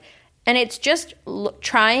 Like, and it's just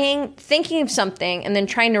thinking of something and then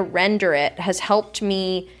trying to render it has helped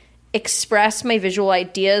me express my visual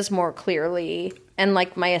ideas more clearly and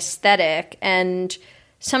like my aesthetic. And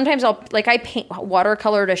sometimes I paint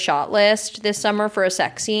watercolored a shot list this summer for a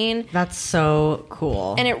sex scene. That's so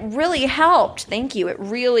cool. And it really helped. Thank you. It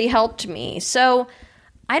really helped me. So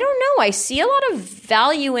I don't know. I see a lot of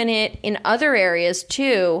value in it in other areas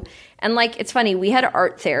too. And like, it's funny. We had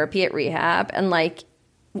art therapy at rehab and like,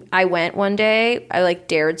 I went one day, I like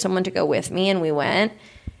dared someone to go with me and we went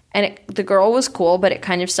and the girl was cool, but it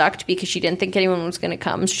kind of sucked because she didn't think anyone was going to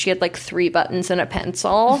come. So she had like 3 buttons and a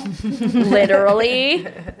pencil, literally.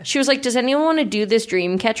 She was like, does anyone want to do this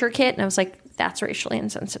dream catcher kit? And I was like, that's racially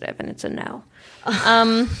insensitive and it's a no.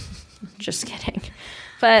 Just kidding.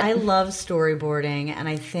 But I love storyboarding, and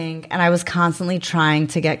I was constantly trying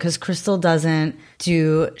to get, because Crystal doesn't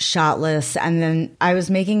do shot lists, and then I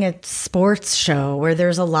was making a sports show where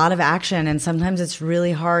there's a lot of action, and sometimes it's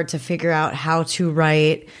really hard to figure out how to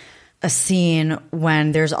write a scene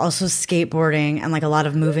when there's also skateboarding and like a lot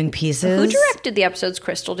of moving pieces. who directed the episodes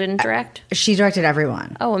Crystal didn't direct? She directed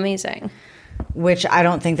everyone. Oh, amazing. Which I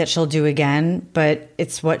don't think that she'll do again, but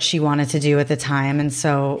it's what she wanted to do at the time. And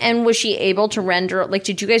so. And was she able to render, like,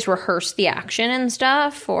 did you guys rehearse the action and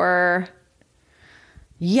stuff, or?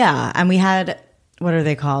 Yeah. And we had, what are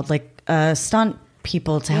they called? Like, stunt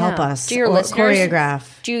people to help us. Do your or listeners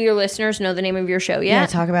choreograph. Do your listeners know the name of your show yet? Yeah,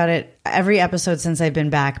 talk about it. Every episode since I've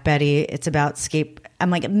been back, Betty, it's about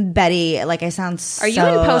I'm like, Betty, like I sound so Are you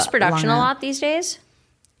in post-production a long. lot these days?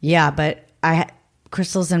 Yeah, but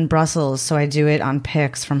Crystal's in Brussels, so I do it on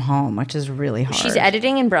pics from home, which is really hard. She's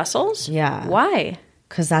editing in Brussels? Yeah. Why?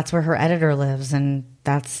 Because that's where her editor lives, and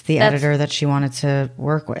that's the editor that she wanted to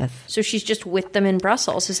work with. So she's just with them in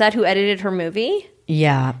Brussels. Is that who edited her movie?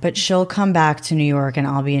 Yeah, but she'll come back to New York, and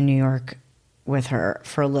I'll be in New York with her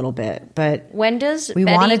for a little bit. But when does we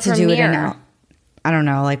Betty wanted to do it premiere? I don't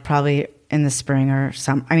know, like probably in the spring or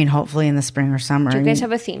hopefully in the spring or summer. Do you guys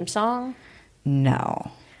have a theme song?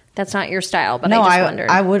 No. That's not your style, but No, I just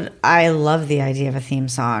wondered. I love the idea of a theme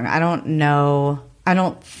song. I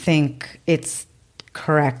don't think it's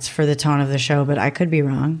correct for the tone of the show, but I could be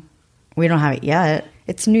wrong. We don't have it yet.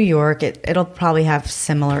 It's New York. It'll probably have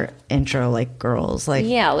similar intro, like Girls. Like,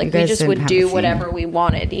 yeah, like you we guys just didn't would have a do theme. whatever we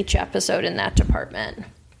wanted each episode in that department.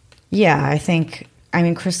 Yeah, I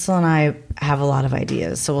mean, Crystal and I have a lot of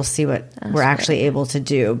ideas, so we'll see what we're actually able to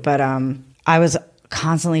do. But I was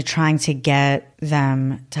constantly trying to get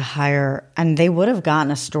them to hire, and they would have gotten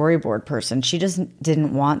a storyboard person. She just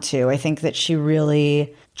didn't want to. I think that she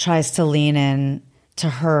really tries to lean in to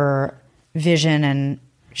her vision, and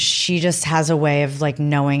she just has a way of like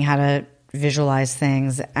knowing how to visualize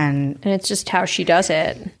things, and it's just how she does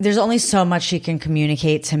it. There's only so much she can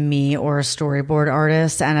communicate to me or a storyboard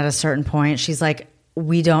artist, and at a certain point she's like,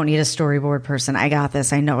 we don't need a storyboard person. I got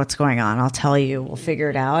this. I know what's going on. I'll tell you. We'll figure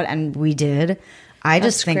it out. And we did. I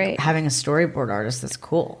just think great. having a storyboard artist is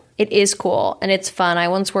cool. It is cool, and it's fun. I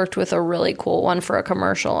once worked with a really cool one for a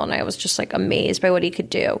commercial, and I was just like amazed by what he could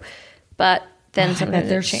do. But then sometimes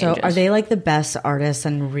they're it changes. are they like the best artists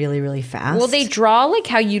and really, really fast? Well, they draw like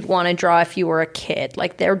how you'd want to draw if you were a kid.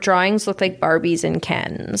 Like their drawings look like Barbies and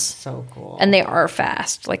Kens. So cool. And they are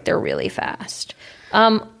fast. Like they're really fast.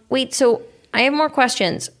 Wait, so I have more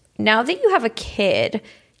questions. Now that you have a kid,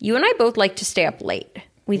 you and I both like to stay up late.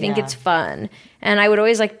 We think it's fun. And I would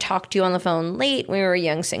always like talk to you on the phone late when we were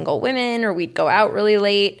young single women, or we'd go out really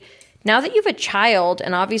late. Now that you have a child,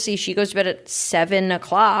 and obviously she goes to bed at 7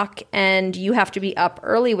 o'clock and you have to be up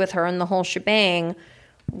early with her and the whole shebang,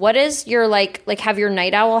 what is your like have your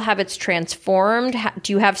night owl habits transformed?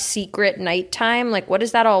 Do you have secret nighttime? Like, what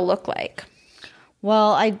does that all look like?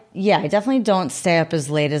 Well, I definitely don't stay up as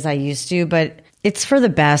late as I used to, but it's for the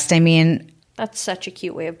best. I mean, that's such a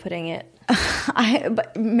cute way of putting it.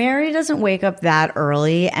 But Mary doesn't wake up that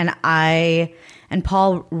early, and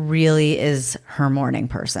Paul really is her morning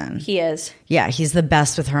person. He is. Yeah, he's the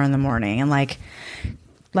best with her in the morning. And like,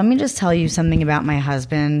 let me just tell you something about my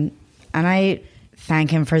husband, and I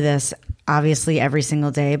thank him for this obviously every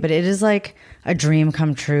single day, but it is like a dream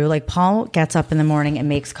come true. Like, Paul gets up in the morning and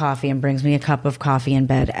makes coffee and brings me a cup of coffee in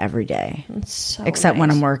bed every day. That's so except nice.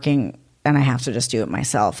 when I'm working and I have to just do it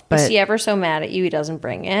myself. But is he ever so mad at you he doesn't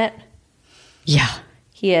bring it? Yeah.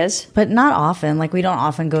 He is? But not often. Like, we don't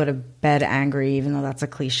often go to bed angry, even though that's a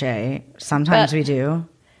cliche. Sometimes we do.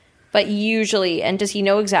 But usually, and does he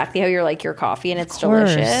know exactly how you're like your coffee and it's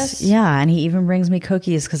delicious? Yeah, and he even brings me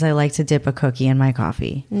cookies because I like to dip a cookie in my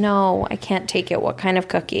coffee. No, I can't take it. What kind of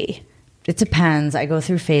cookie? It depends. I go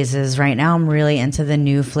through phases. Right now, I'm really into the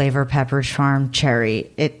new flavor Pepperidge Farm cherry.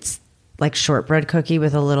 It's like shortbread cookie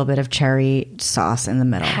with a little bit of cherry sauce in the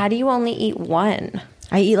middle. How do you only eat one?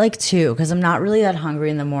 I eat like 2 because I'm not really that hungry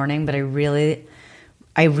in the morning, but I really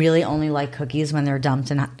only like cookies when they're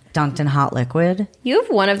dunked in hot liquid. You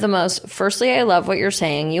have one of the most, firstly, I love what you're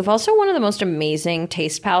saying. You have also one of the most amazing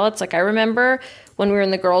taste palettes. Like, I remember when we were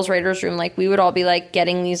in the girls' writers' room, like, we would all be like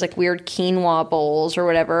getting these like weird quinoa bowls or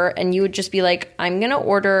whatever. And you would just be like, I'm going to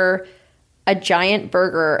order a giant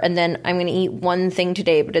burger and then I'm going to eat one thing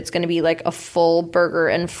today, but it's going to be like a full burger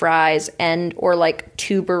and fries or like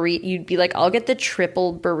 2 burritos. You'd be like, I'll get the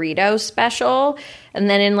triple burrito special. And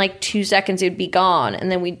then in like 2 seconds, it would be gone.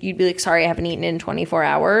 And then you'd be like, sorry, I haven't eaten in 24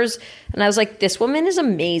 hours. And I was like, this woman is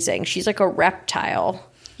amazing. She's like a reptile.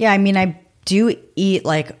 Yeah, I mean, I do eat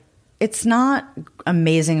like, it's not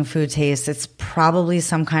amazing food taste. It's probably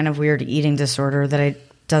some kind of weird eating disorder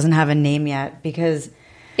that doesn't have a name yet, because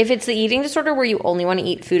if it's the eating disorder where you only want to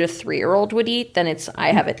eat food a 3-year-old would eat, then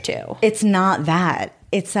I have it too. It's not that.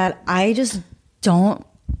 It's that I just don't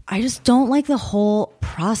like the whole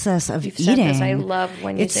process of You've eating. Said this. I love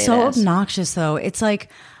when you it's say so this. obnoxious though. It's like,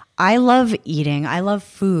 I love eating. I love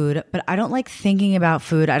food, but I don't like thinking about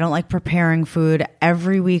food. I don't like preparing food.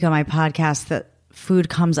 Every week on my podcast that food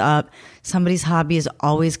comes up, somebody's hobby is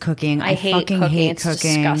always cooking. I fucking cooking. hate it's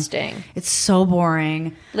cooking. Disgusting. It's so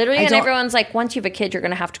boring. Literally, and everyone's like, once you have a kid, you're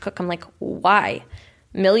going to have to cook. I'm like, why?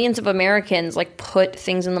 Millions of Americans like put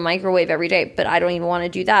things in the microwave every day, but I don't even want to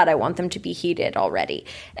do that. I want them to be heated already.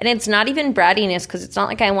 And it's not even brattiness, because it's not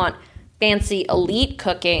like I want fancy elite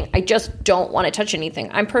cooking. I just don't want to touch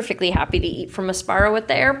anything. I'm perfectly happy to eat from a Sparrow at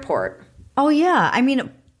the airport. Oh yeah. I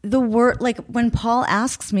mean, the word, like when Paul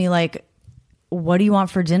asks me like, what do you want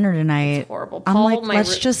for dinner tonight? It's horrible. I'm Paul, like,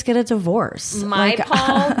 let's just get a divorce.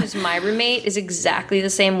 Paul, who's my roommate, is exactly the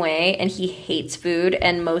same way, and he hates food.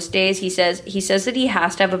 And most days he says that he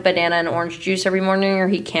has to have a banana and orange juice every morning, or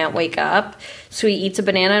he can't wake up. So he eats a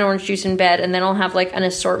banana and orange juice in bed, and then I'll have like an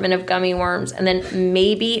assortment of gummy worms, and then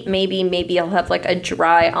maybe I'll have like a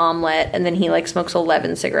dry omelet, and then he like smokes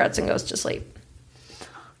 11 cigarettes and goes to sleep.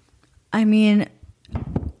 I mean,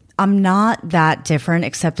 I'm not that different,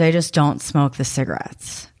 except I just don't smoke the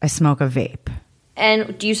cigarettes. I smoke a vape.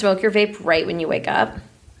 And do you smoke your vape right when you wake up?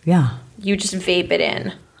 Yeah. You just vape it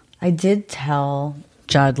in. I did tell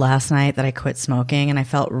Judd last night that I quit smoking, and I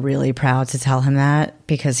felt really proud to tell him that,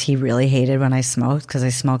 because he really hated when I smoked, because I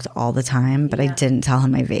smoked all the time, but I didn't tell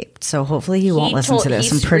him I vaped. So hopefully he won't listen to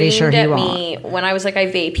this. I'm pretty sure he won't. Me when I was like,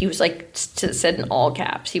 I vape, he was like, said in all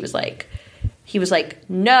caps, he was like,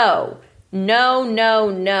 no,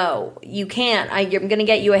 you can't. I'm going to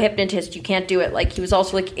get you a hypnotist. You can't do it. Like, he was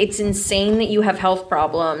also like, it's insane that you have health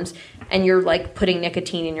problems and you're like putting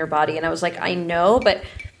nicotine in your body. And I was like, I know, but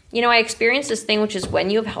you know, I experienced this thing, which is when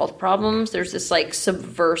you have health problems, there's this like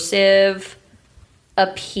subversive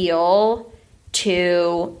appeal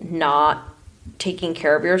to not taking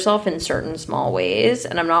care of yourself in certain small ways.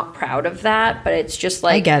 And I'm not proud of that, but it's just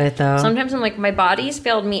like, I get it though. Sometimes I'm like, my body's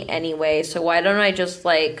failed me anyway. So why don't I just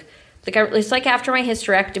like it's like after my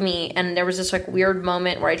hysterectomy, and there was this like weird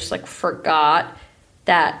moment where I just like forgot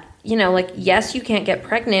that, you know, like, yes, you can't get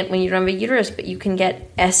pregnant when you don't have a uterus, but you can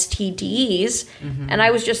get STDs. Mm-hmm. And I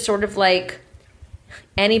was just sort of like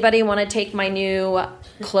anybody want to take my new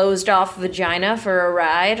closed off vagina for a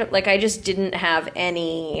ride? Like, I just didn't have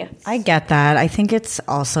any. I get that. I think it's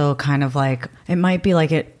also kind of like, it might be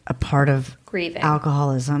like a part of grieving.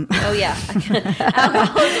 Alcoholism. Oh, yeah.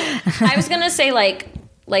 Alcoholism. I was going to say, like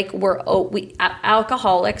we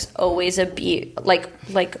alcoholics always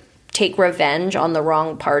take revenge on the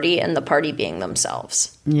wrong party, and the party being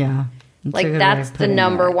themselves. Yeah. Like, that's the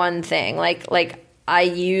number one thing. Like I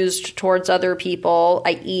used towards other people,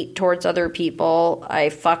 I eat towards other people, I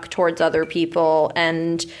fuck towards other people,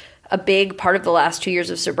 and a big part of the last 2 years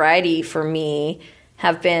of sobriety for me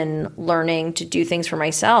have been learning to do things for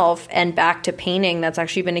myself. And back to painting, that's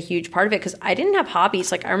actually been a huge part of it, because I didn't have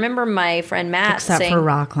hobbies. Like, I remember my friend Matt Except for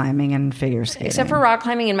rock climbing and figure skating. Except for rock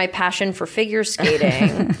climbing and my passion for figure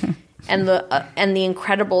skating and the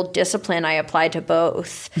incredible discipline I applied to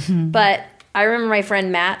both. But I remember my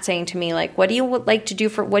friend Matt saying to me, like, what do you want to do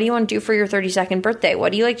for your 32nd birthday?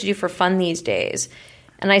 What do you like to do for fun these days?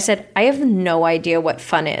 And I said, I have no idea what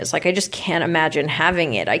fun is. Like, I just can't imagine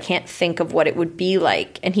having it. I can't think of what it would be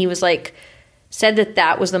like. And he was like, said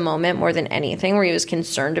that was the moment more than anything where he was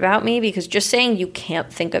concerned about me, because just saying you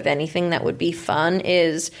can't think of anything that would be fun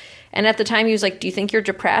is, and at the time he was like, do you think you're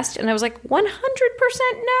depressed? And I was like, 100%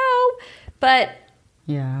 no. But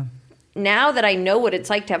yeah. Now that I know what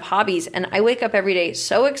it's like to have hobbies, and I wake up every day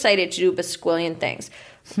so excited to do a basquillion things.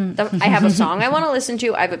 I have a song I want to listen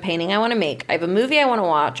to. I have a painting I want to make. I have a movie I want to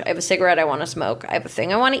watch. I have a cigarette I want to smoke. I have a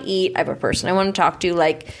thing I want to eat. I have a person I want to talk to.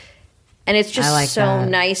 Like, and it's just so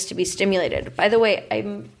nice to be stimulated. By the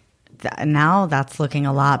way, now that's looking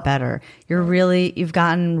a lot better. You've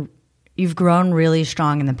grown really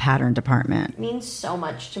strong in the pattern department. It means so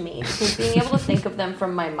much to me, because being able to think of them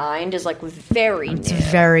from my mind is like very new. It's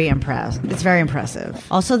very impressive. It's very impressive.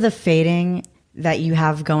 Also, the fading that you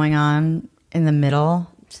have going on in the middle.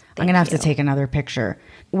 I'm going to have to take another picture.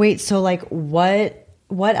 Wait, so like what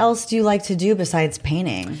else do you like to do besides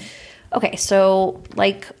painting? Okay, so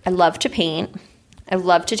like I love to paint. I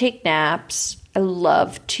love to take naps. I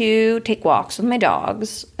love to take walks with my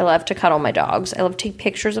dogs. I love to cuddle my dogs. I love to take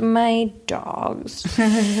pictures of my dogs.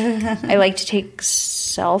 I like to take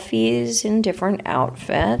selfies in different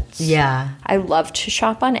outfits. Yeah. I love to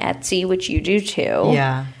shop on Etsy, which you do too.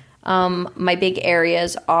 Yeah. My big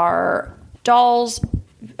areas are dolls,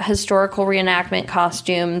 historical reenactment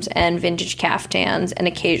costumes, and vintage caftans. And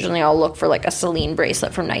occasionally I'll look for like a Celine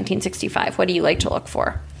bracelet from 1965. What do you like to look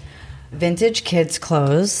for? Vintage kids'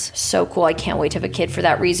 clothes. So cool. I can't wait to have a kid for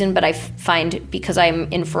that reason. But I find, because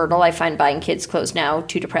I'm infertile, I find buying kids' clothes now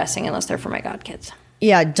too depressing unless they're for my godkids.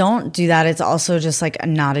 Yeah, don't do that. It's also just like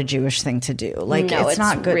not a Jewish thing to do. Like, no, it's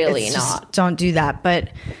not good. Really it's not. Just, don't do that. But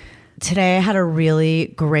today I had a really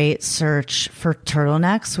great search for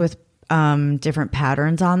turtlenecks with different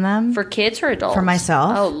patterns on them. For kids or adults? For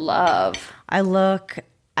myself. Oh, love. I look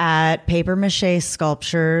at paper mache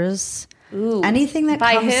sculptures. Ooh. Anything that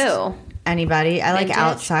by comes... who? Anybody. I Vintage? like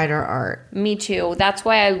outsider art. Me too. That's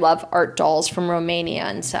why I love art dolls from Romania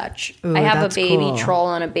and such. Ooh, I have a baby cool.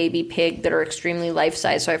 troll and a baby pig that are extremely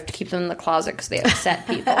life-size, so I have to keep them in the closet because they upset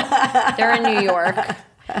people. They're in New York.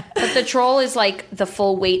 But the troll is like the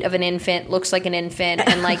full weight of an infant, looks like an infant,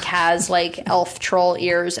 and like has like elf troll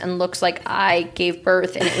ears and looks like I gave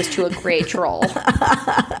birth and it was to a gray troll.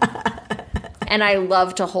 And I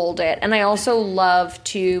love to hold it. And I also love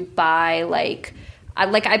to buy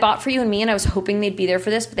I bought For You and Me, and I was hoping they'd be there for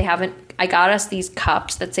this, but they haven't. I got us these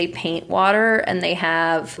cups that say paint water, and they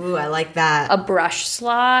have I like that. A brush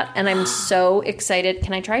slot, and I'm so excited.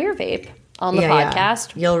 Can I try your vape on the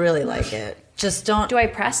podcast? Yeah. You'll really like it. Just don't. Do I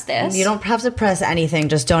press this? You don't have to press anything.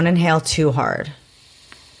 Just don't inhale too hard.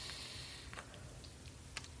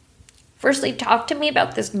 Firstly, talk to me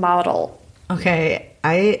about this model. Okay,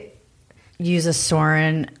 I use a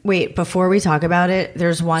Soren. Wait, before we talk about it,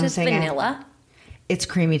 there's one Is this thing. vanilla? It's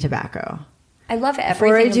creamy tobacco. I love everything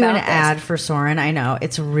Before I do about an ad for Soren, I know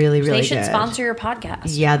it's really, really good. They should sponsor your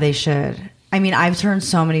podcast. Yeah, they should. I mean, I've turned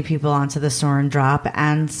so many people onto the Soren Drop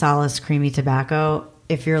and Solace Creamy Tobacco.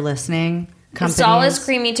 If you're listening, companies. Is Solace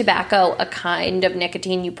Creamy Tobacco a kind of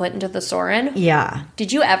nicotine you put into the Soren? Yeah.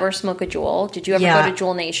 Did you ever smoke a Juul? Did you ever go to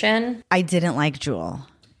Juul Nation? I didn't like Juul.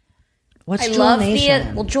 What's I Juul love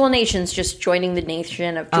Nation? Juul Nation's just joining the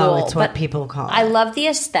nation of Juul. Oh, it's what people call it. I love the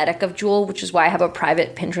aesthetic of Juul, which is why I have a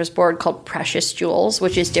private Pinterest board called Precious Jewels,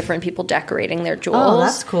 which is different people decorating their jewels. Oh,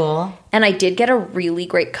 that's cool. And I did get a really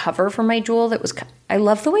great cover for my Juul that was... I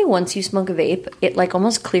love the way once you smoke a vape, it like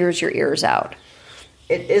almost clears your ears out.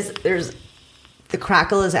 It is... The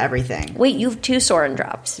crackle is everything. Wait, you have 2 Soren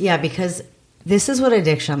drops. Yeah, because this is what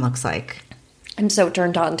addiction looks like. I'm so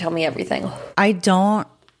turned on. Tell me everything.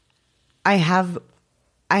 I have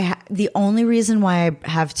The only reason why I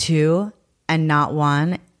have 2 and not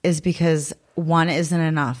 1 is because 1 isn't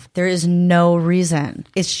enough. There is no reason.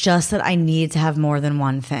 It's just that I need to have more than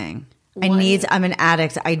one thing. I'm an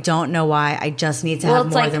addict. I don't know why. I just need to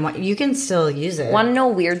have more than one. You can still use it. Want to know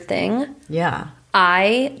a weird thing? Yeah.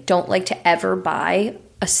 I don't like to ever buy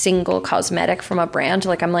a single cosmetic from a brand.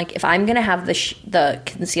 Like, I'm like, if I'm going to have the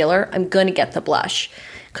concealer, I'm going to get the blush.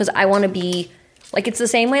 Because I want to be, like, it's the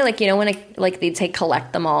same way, like, you know, when they'd say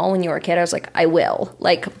collect them all when you were a kid, I was like, I will.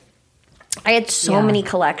 Like, I had so many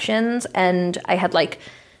collections, and I had, like,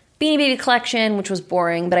 Beanie Baby collection, which was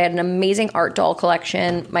boring, but I had an amazing art doll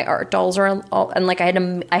collection. My art dolls are all, and like I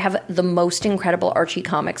have the most incredible Archie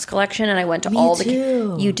comics collection, and I went to all the.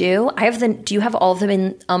 You do? I have the. Do you have all of them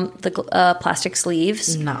in the plastic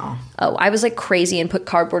sleeves? No. Oh, I was like crazy and put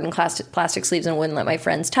cardboard and plastic sleeves and wouldn't let my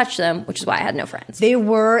friends touch them, which is why I had no friends.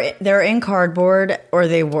 They're in cardboard, or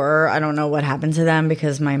they were. I don't know what happened to them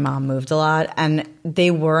because my mom moved a lot, and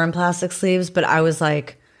they were in plastic sleeves, but I was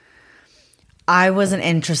like. I wasn't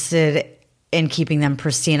interested in keeping them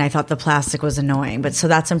pristine. I thought the plastic was annoying, but so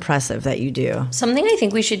that's impressive that you do. Something I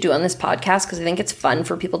think we should do on this podcast, because I think it's fun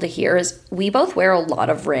for people to hear, is we both wear a lot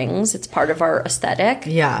of rings. It's part of our aesthetic.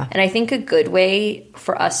 Yeah. And I think a good way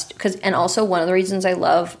for us, and also one of the reasons I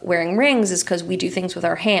love wearing rings is because we do things with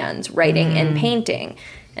our hands, writing and painting.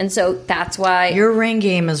 And so that's why... Your ring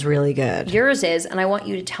game is really good. Yours is, and I want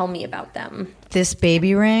you to tell me about them. This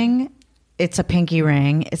baby ring... It's a pinky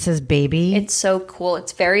ring. It says baby. It's so cool.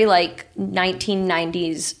 It's very like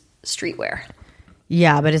 1990s streetwear.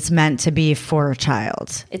 Yeah, but it's meant to be for a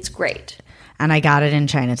child. It's great. And I got it in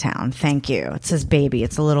Chinatown. Thank you. It says baby.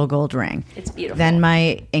 It's a little gold ring. It's beautiful. Then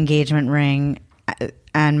my engagement ring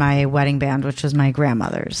and my wedding band, which was my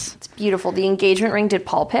grandmother's. It's beautiful. The engagement ring, did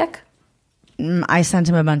Paul pick? I sent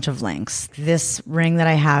him a bunch of links. This ring that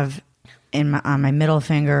I have on my middle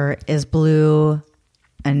finger is blue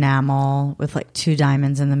enamel with like 2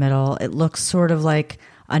 diamonds in the middle. It looks sort of like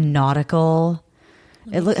a nautical.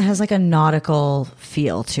 It has like a nautical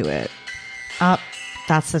feel to it.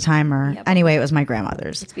 That's the timer. Yep. Anyway, it was my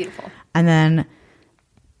grandmother's. It's beautiful. And then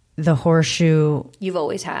the horseshoe. You've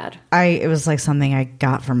always had. It was like something I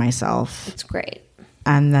got for myself. It's great.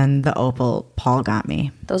 And then the opal Paul got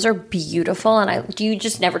me. Those are beautiful. And do you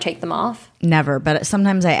just never take them off? Never, but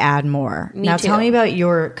sometimes I add more. Me too. Tell me about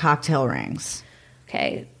your cocktail rings.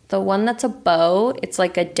 Okay, the one that's a bow, it's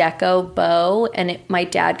like a deco bow, and my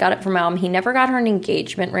dad got it for my mom. He never got her an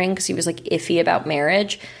engagement ring because he was like iffy about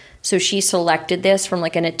marriage. So she selected this from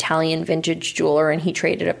like an Italian vintage jeweler, and he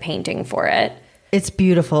traded a painting for it. It's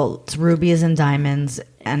beautiful. It's rubies and diamonds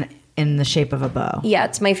and in the shape of a bow. Yeah,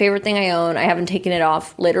 it's my favorite thing I own. I haven't taken it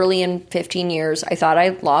off literally in 15 years. I thought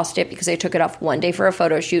I lost it because I took it off one day for a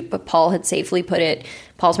photo shoot, but Paul had safely put it,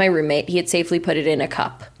 Paul's my roommate, he had safely put it in a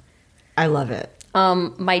cup. I love it.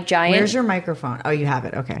 My giant... Where's your microphone? Oh, you have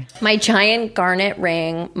it. Okay. My giant garnet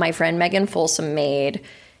ring, my friend Megan Folsom made,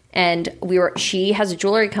 and she has a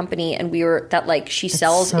jewelry company, and she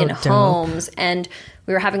sells in homes, and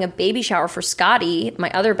we were having a baby shower for Scotty,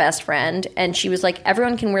 my other best friend, and she was like,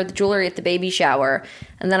 everyone can wear the jewelry at the baby shower.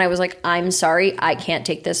 And then I was like, I'm sorry, I can't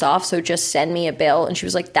take this off, so just send me a bill. And she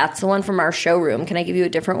was like, that's the one from our showroom. Can I give you a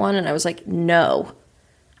different one? And I was like, no.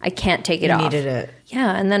 I can't take it off. You needed it.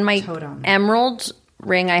 Yeah, and then my emerald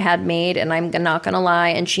ring I had made, and I'm not going to lie,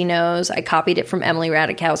 and she knows, I copied it from Emily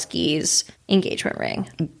Ratajkowski's engagement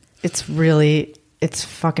ring. It's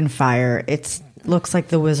fucking fire. It looks like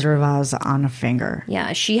the Wizard of Oz on a finger.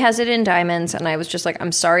 Yeah, she has it in diamonds, and I was just like,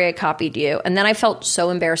 I'm sorry I copied you. And then I felt so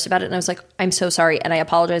embarrassed about it, and I was like, I'm so sorry, and I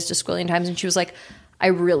apologized a squillion times, and she was like, I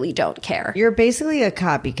really don't care. You're basically a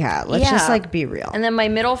copycat. Let's just be real. And then my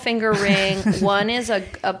middle finger ring, one is a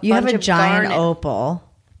you bunch have a of giant garnet. opal.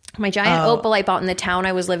 My giant opal I bought in the town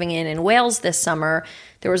I was living in Wales this summer.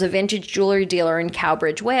 There was a vintage jewelry dealer in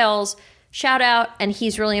Cowbridge, Wales. Shout out, and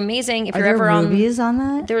he's really amazing. If Are you're there ever rubies on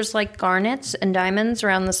that? There's like garnets and diamonds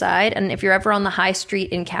around the side. And if you're ever on the high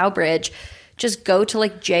street in Cowbridge, just go to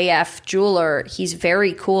like JF Jeweler. He's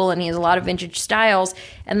very cool, and he has a lot of vintage styles.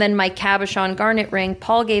 And then my cabochon garnet ring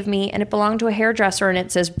Paul gave me, and it belonged to a hairdresser, and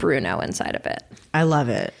it says Bruno inside of it. I love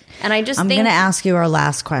it. And I'm going to ask you our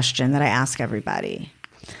last question that I ask everybody.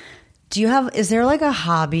 Is there like a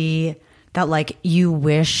hobby that like you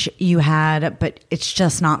wish you had, but it's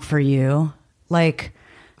just not for you? Like,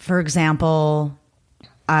 for example,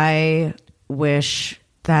 I wish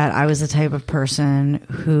that I was the type of person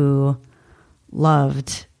who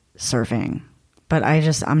loved surfing, but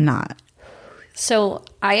I'm not. So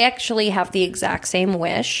I actually have the exact same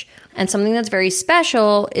wish. And something that's very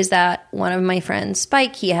special is that one of my friends,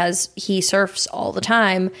 Spike, he surfs all the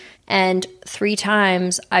time. And 3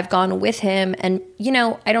 times I've gone with him. And, you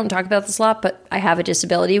know, I don't talk about this a lot, but I have a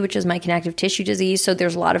disability, which is my connective tissue disease. So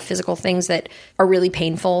there's a lot of physical things that are really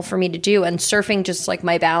painful for me to do. And surfing, just like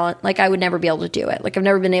my balance, like I would never be able to do it. Like I've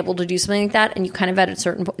never been able to do something like that. And you kind of at a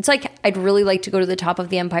certain point, it's like I'd really like to go to the top of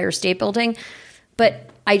the Empire State Building, but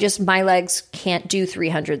my legs can't do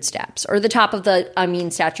 300 steps or the top of the,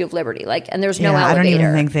 Statue of Liberty. Like, and there's no elevator. I don't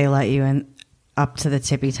even think they let you in up to the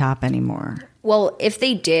tippy top anymore. Well, if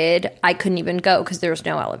they did, I couldn't even go because there's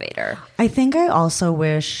no elevator. I think I also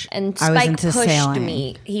wish and I was Spike into pushed sailing.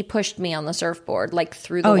 me. He pushed me on the surfboard, like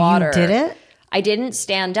through the water. Oh, you did it? I didn't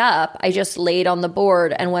stand up. I just laid on the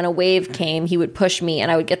board, and when a wave came, he would push me,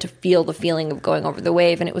 and I would get to feel the feeling of going over the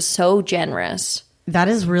wave, and it was so generous. That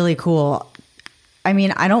is really cool. I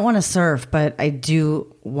mean, I don't want to surf, but I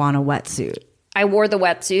do want a wetsuit. I wore the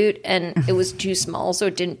wetsuit, and it was too small, so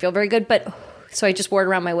it didn't feel very good, but so I just wore it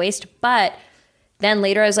around my waist, but then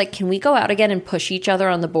later I was like, can we go out again and push each other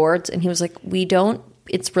on the boards? And he was like, we don't.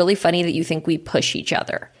 It's really funny that you think we push each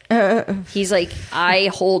other. He's like,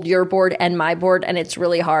 I hold your board and my board, and it's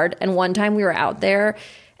really hard. And one time we were out there,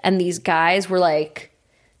 and these guys were like,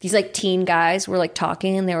 these like teen guys were like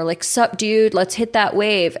talking, and they were like, sup, dude, let's hit that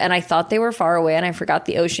wave. And I thought they were far away, and I forgot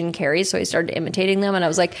the ocean carries. So I started imitating them, and I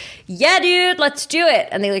was like, yeah, dude, let's do it.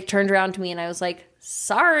 And they like turned around to me, and I was like,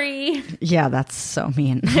 sorry. Yeah, that's so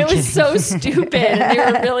mean. It was so stupid. They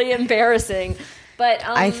were really embarrassing. But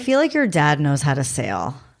I feel like your dad knows how to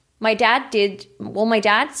sail. My dad did. Well, my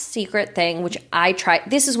dad's secret thing, which I tried.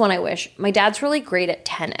 This is one I wish. My dad's really great at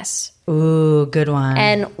tennis. Ooh, good one.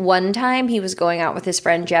 And one time he was going out with his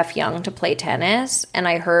friend Jeff Young to play tennis. And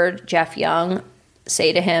I heard Jeff Young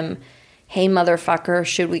say to him, hey, motherfucker,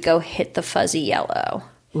 should we go hit the fuzzy yellow?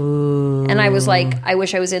 Ooh. And I was like, I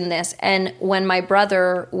wish I was in this. And when my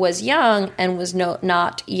brother was young and was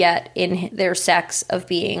not yet in their sex of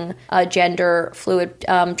being a gender fluid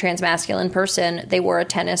transmasculine person, they wore a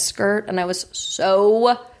tennis skirt, and I was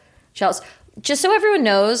so jealous. Just so everyone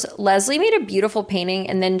knows, Leslie made a beautiful painting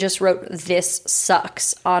and then just wrote "This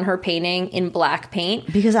sucks" on her painting in black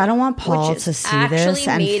paint. Because I don't want Paul to see this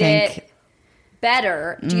and think it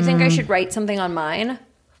better. Do you think I should write something on mine?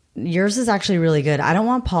 Yours is actually really good. I don't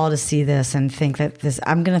want Paul to see this and think that this.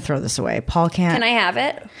 I'm going to throw this away. Paul can't. Can I have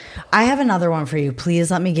it? I have another one for you.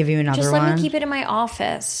 Please let me give you another one. Just let me keep it in my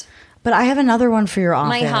office. But I have another one for your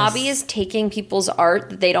office. My hobby is taking people's art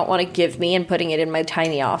that they don't want to give me and putting it in my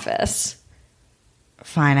tiny office.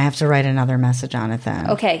 Fine, I have to write another message on it then.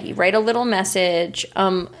 Okay, you write a little message.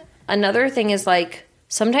 Another thing is like,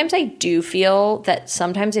 sometimes I do feel that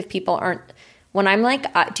sometimes if people aren't, when I'm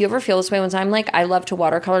like, do you ever feel this way when I'm like, I love to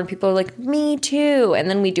watercolor and people are like, me too. And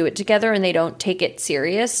then we do it together and they don't take it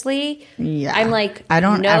seriously. Yeah. I'm like, I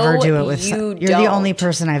don't no, ever do it with, you're the only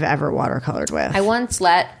person I've ever watercolored with. I once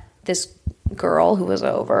let this girl who was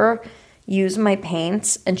over use my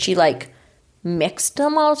paints and she like mixed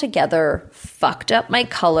them all together, fucked up my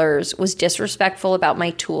colors, was disrespectful about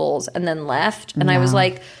my tools, and then left. And I was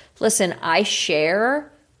like, listen, I share,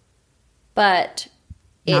 but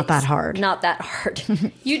not that hard. Not that hard.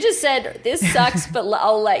 You just said, this sucks, but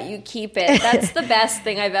I'll let you keep it. That's the best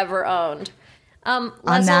thing I've ever owned. On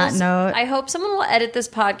that note, I hope someone will edit this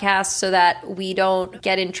podcast so that we don't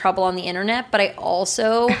get in trouble on the internet. But I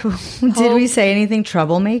also did we say anything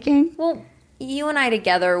troublemaking? Well, you and I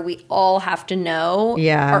together, we all have to know,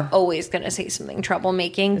 are always going to say something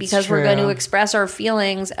troublemaking because we're going to express our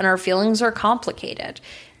feelings, and our feelings are complicated.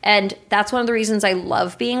 And that's one of the reasons I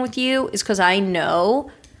love being with you, is because I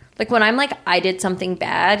know, like when I'm like, I did something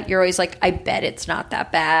bad, you're always like, I bet it's not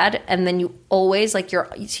that bad. And then you always like,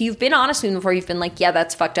 you've been honest with me before. You've been like, yeah,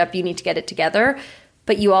 that's fucked up. You need to get it together.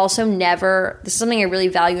 But you also never, this is something I really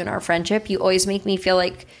value in our friendship. You always make me feel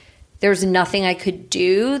like there's nothing I could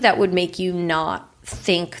do that would make you not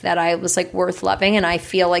think that I was like worth loving. And I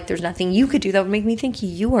feel like there's nothing you could do that would make me think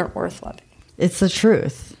you weren't worth loving. It's the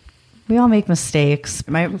truth. We all make mistakes.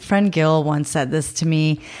 My friend Gil once said this to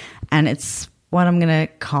me, and it's what I'm going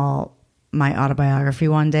to call my autobiography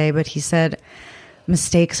one day. But he said,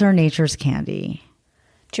 mistakes are nature's candy.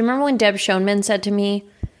 Do you remember when Deb Schoenman said to me,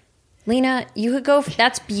 Lena, you could go,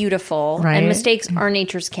 that's beautiful, right? And mistakes are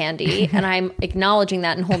nature's candy, and I'm acknowledging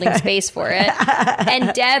that and holding space for it.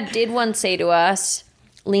 And Deb did once say to us,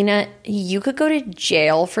 Lena, you could go to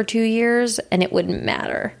jail for 2 years and it wouldn't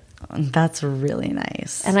matter. That's really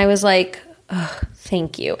nice. And I was like, oh,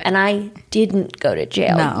 thank you. And I didn't go to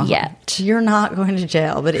jail yet. You're not going to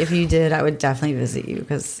jail, but if you did, I would definitely visit you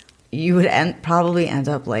because you would probably end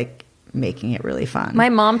up like making it really fun. My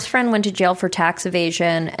mom's friend went to jail for tax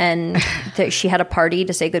evasion, and she had a party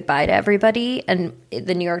to say goodbye to everybody, and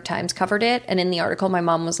the New York Times covered it. And in the article, my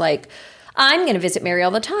mom was like, I'm going to visit Mary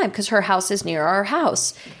all the time because her house is near our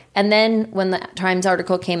house. And then when the Times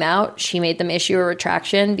article came out, she made them issue a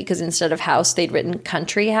retraction because instead of house, they'd written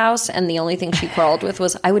country house. And the only thing she quarreled with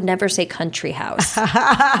was, I would never say country house.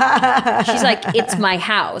 She's like, it's my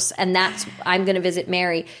house. And I'm going to visit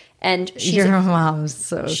Mary. And your mom's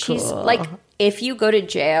so she's cool. Like, if you go to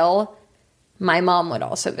jail, my mom would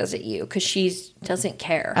also visit you because she doesn't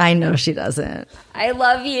care. I know she doesn't. I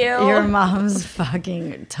love you. Your mom's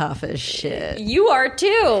fucking tough as shit. You are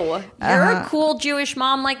too. You're a cool Jewish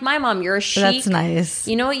mom like my mom. You're a chic. That's nice.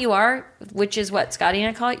 You know what you are? Which is what Scotty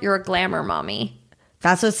and I call it? You're a glamour mommy.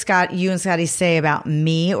 That's what you and Scotty say about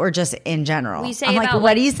me, or just in general? We say I'm about, like,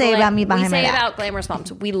 what do you say about me behind my back? We say about glamorous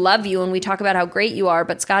moms. We love you and we talk about how great you are,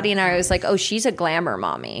 but Scotty and I are always like, oh, she's a glamour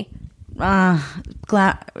mommy.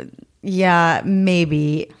 Yeah,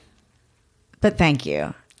 maybe. But thank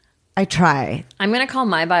you. I try. I'm going to call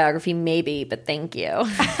my biography Maybe, but thank you. I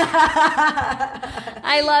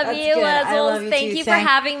love you, Leslie. Thank you for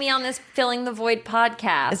having me on this Filling the Void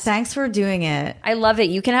podcast. Thanks for doing it. I love it.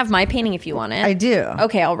 You can have my painting if you want it. I do.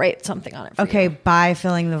 Okay, I'll write something on it for you. Okay, bye,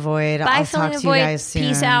 Filling the Void. Bye, I'll Filling talk the to Void. you guys soon.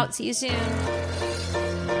 Peace out. See you soon.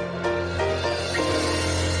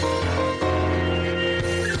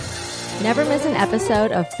 Never miss an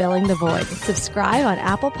episode of Filling the Void. Subscribe on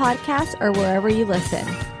Apple Podcasts or wherever you listen.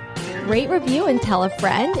 Rate, review, and tell a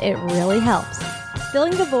friend. It really helps.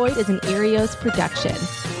 Filling the Void is an Erios production,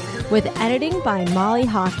 with editing by Molly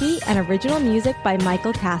Hockey and original music by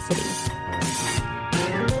Michael Cassidy.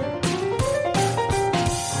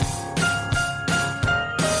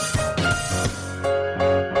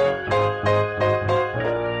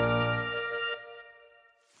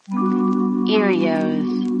 Erios.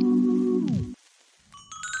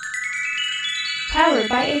 Powered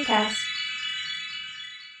by Acast.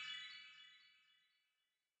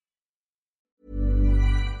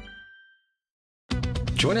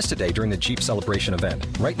 Join us today during the Jeep Celebration event.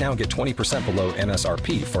 Right now, get 20% below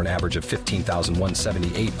MSRP for an average of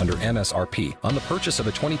 $15,178 under MSRP on the purchase of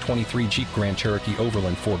a 2023 Jeep Grand Cherokee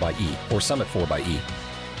Overland 4xE or Summit 4xE.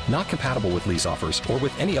 Not compatible with lease offers or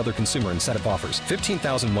with any other consumer incentive offers.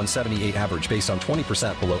 $15,178 average based on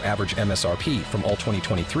 20% below average MSRP from all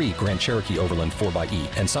 2023 Grand Cherokee Overland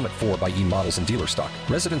 4xE and Summit 4xE models in dealer stock.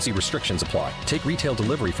 Residency restrictions apply. Take retail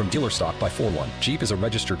delivery from dealer stock by 4/1. Jeep is a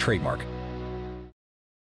registered trademark.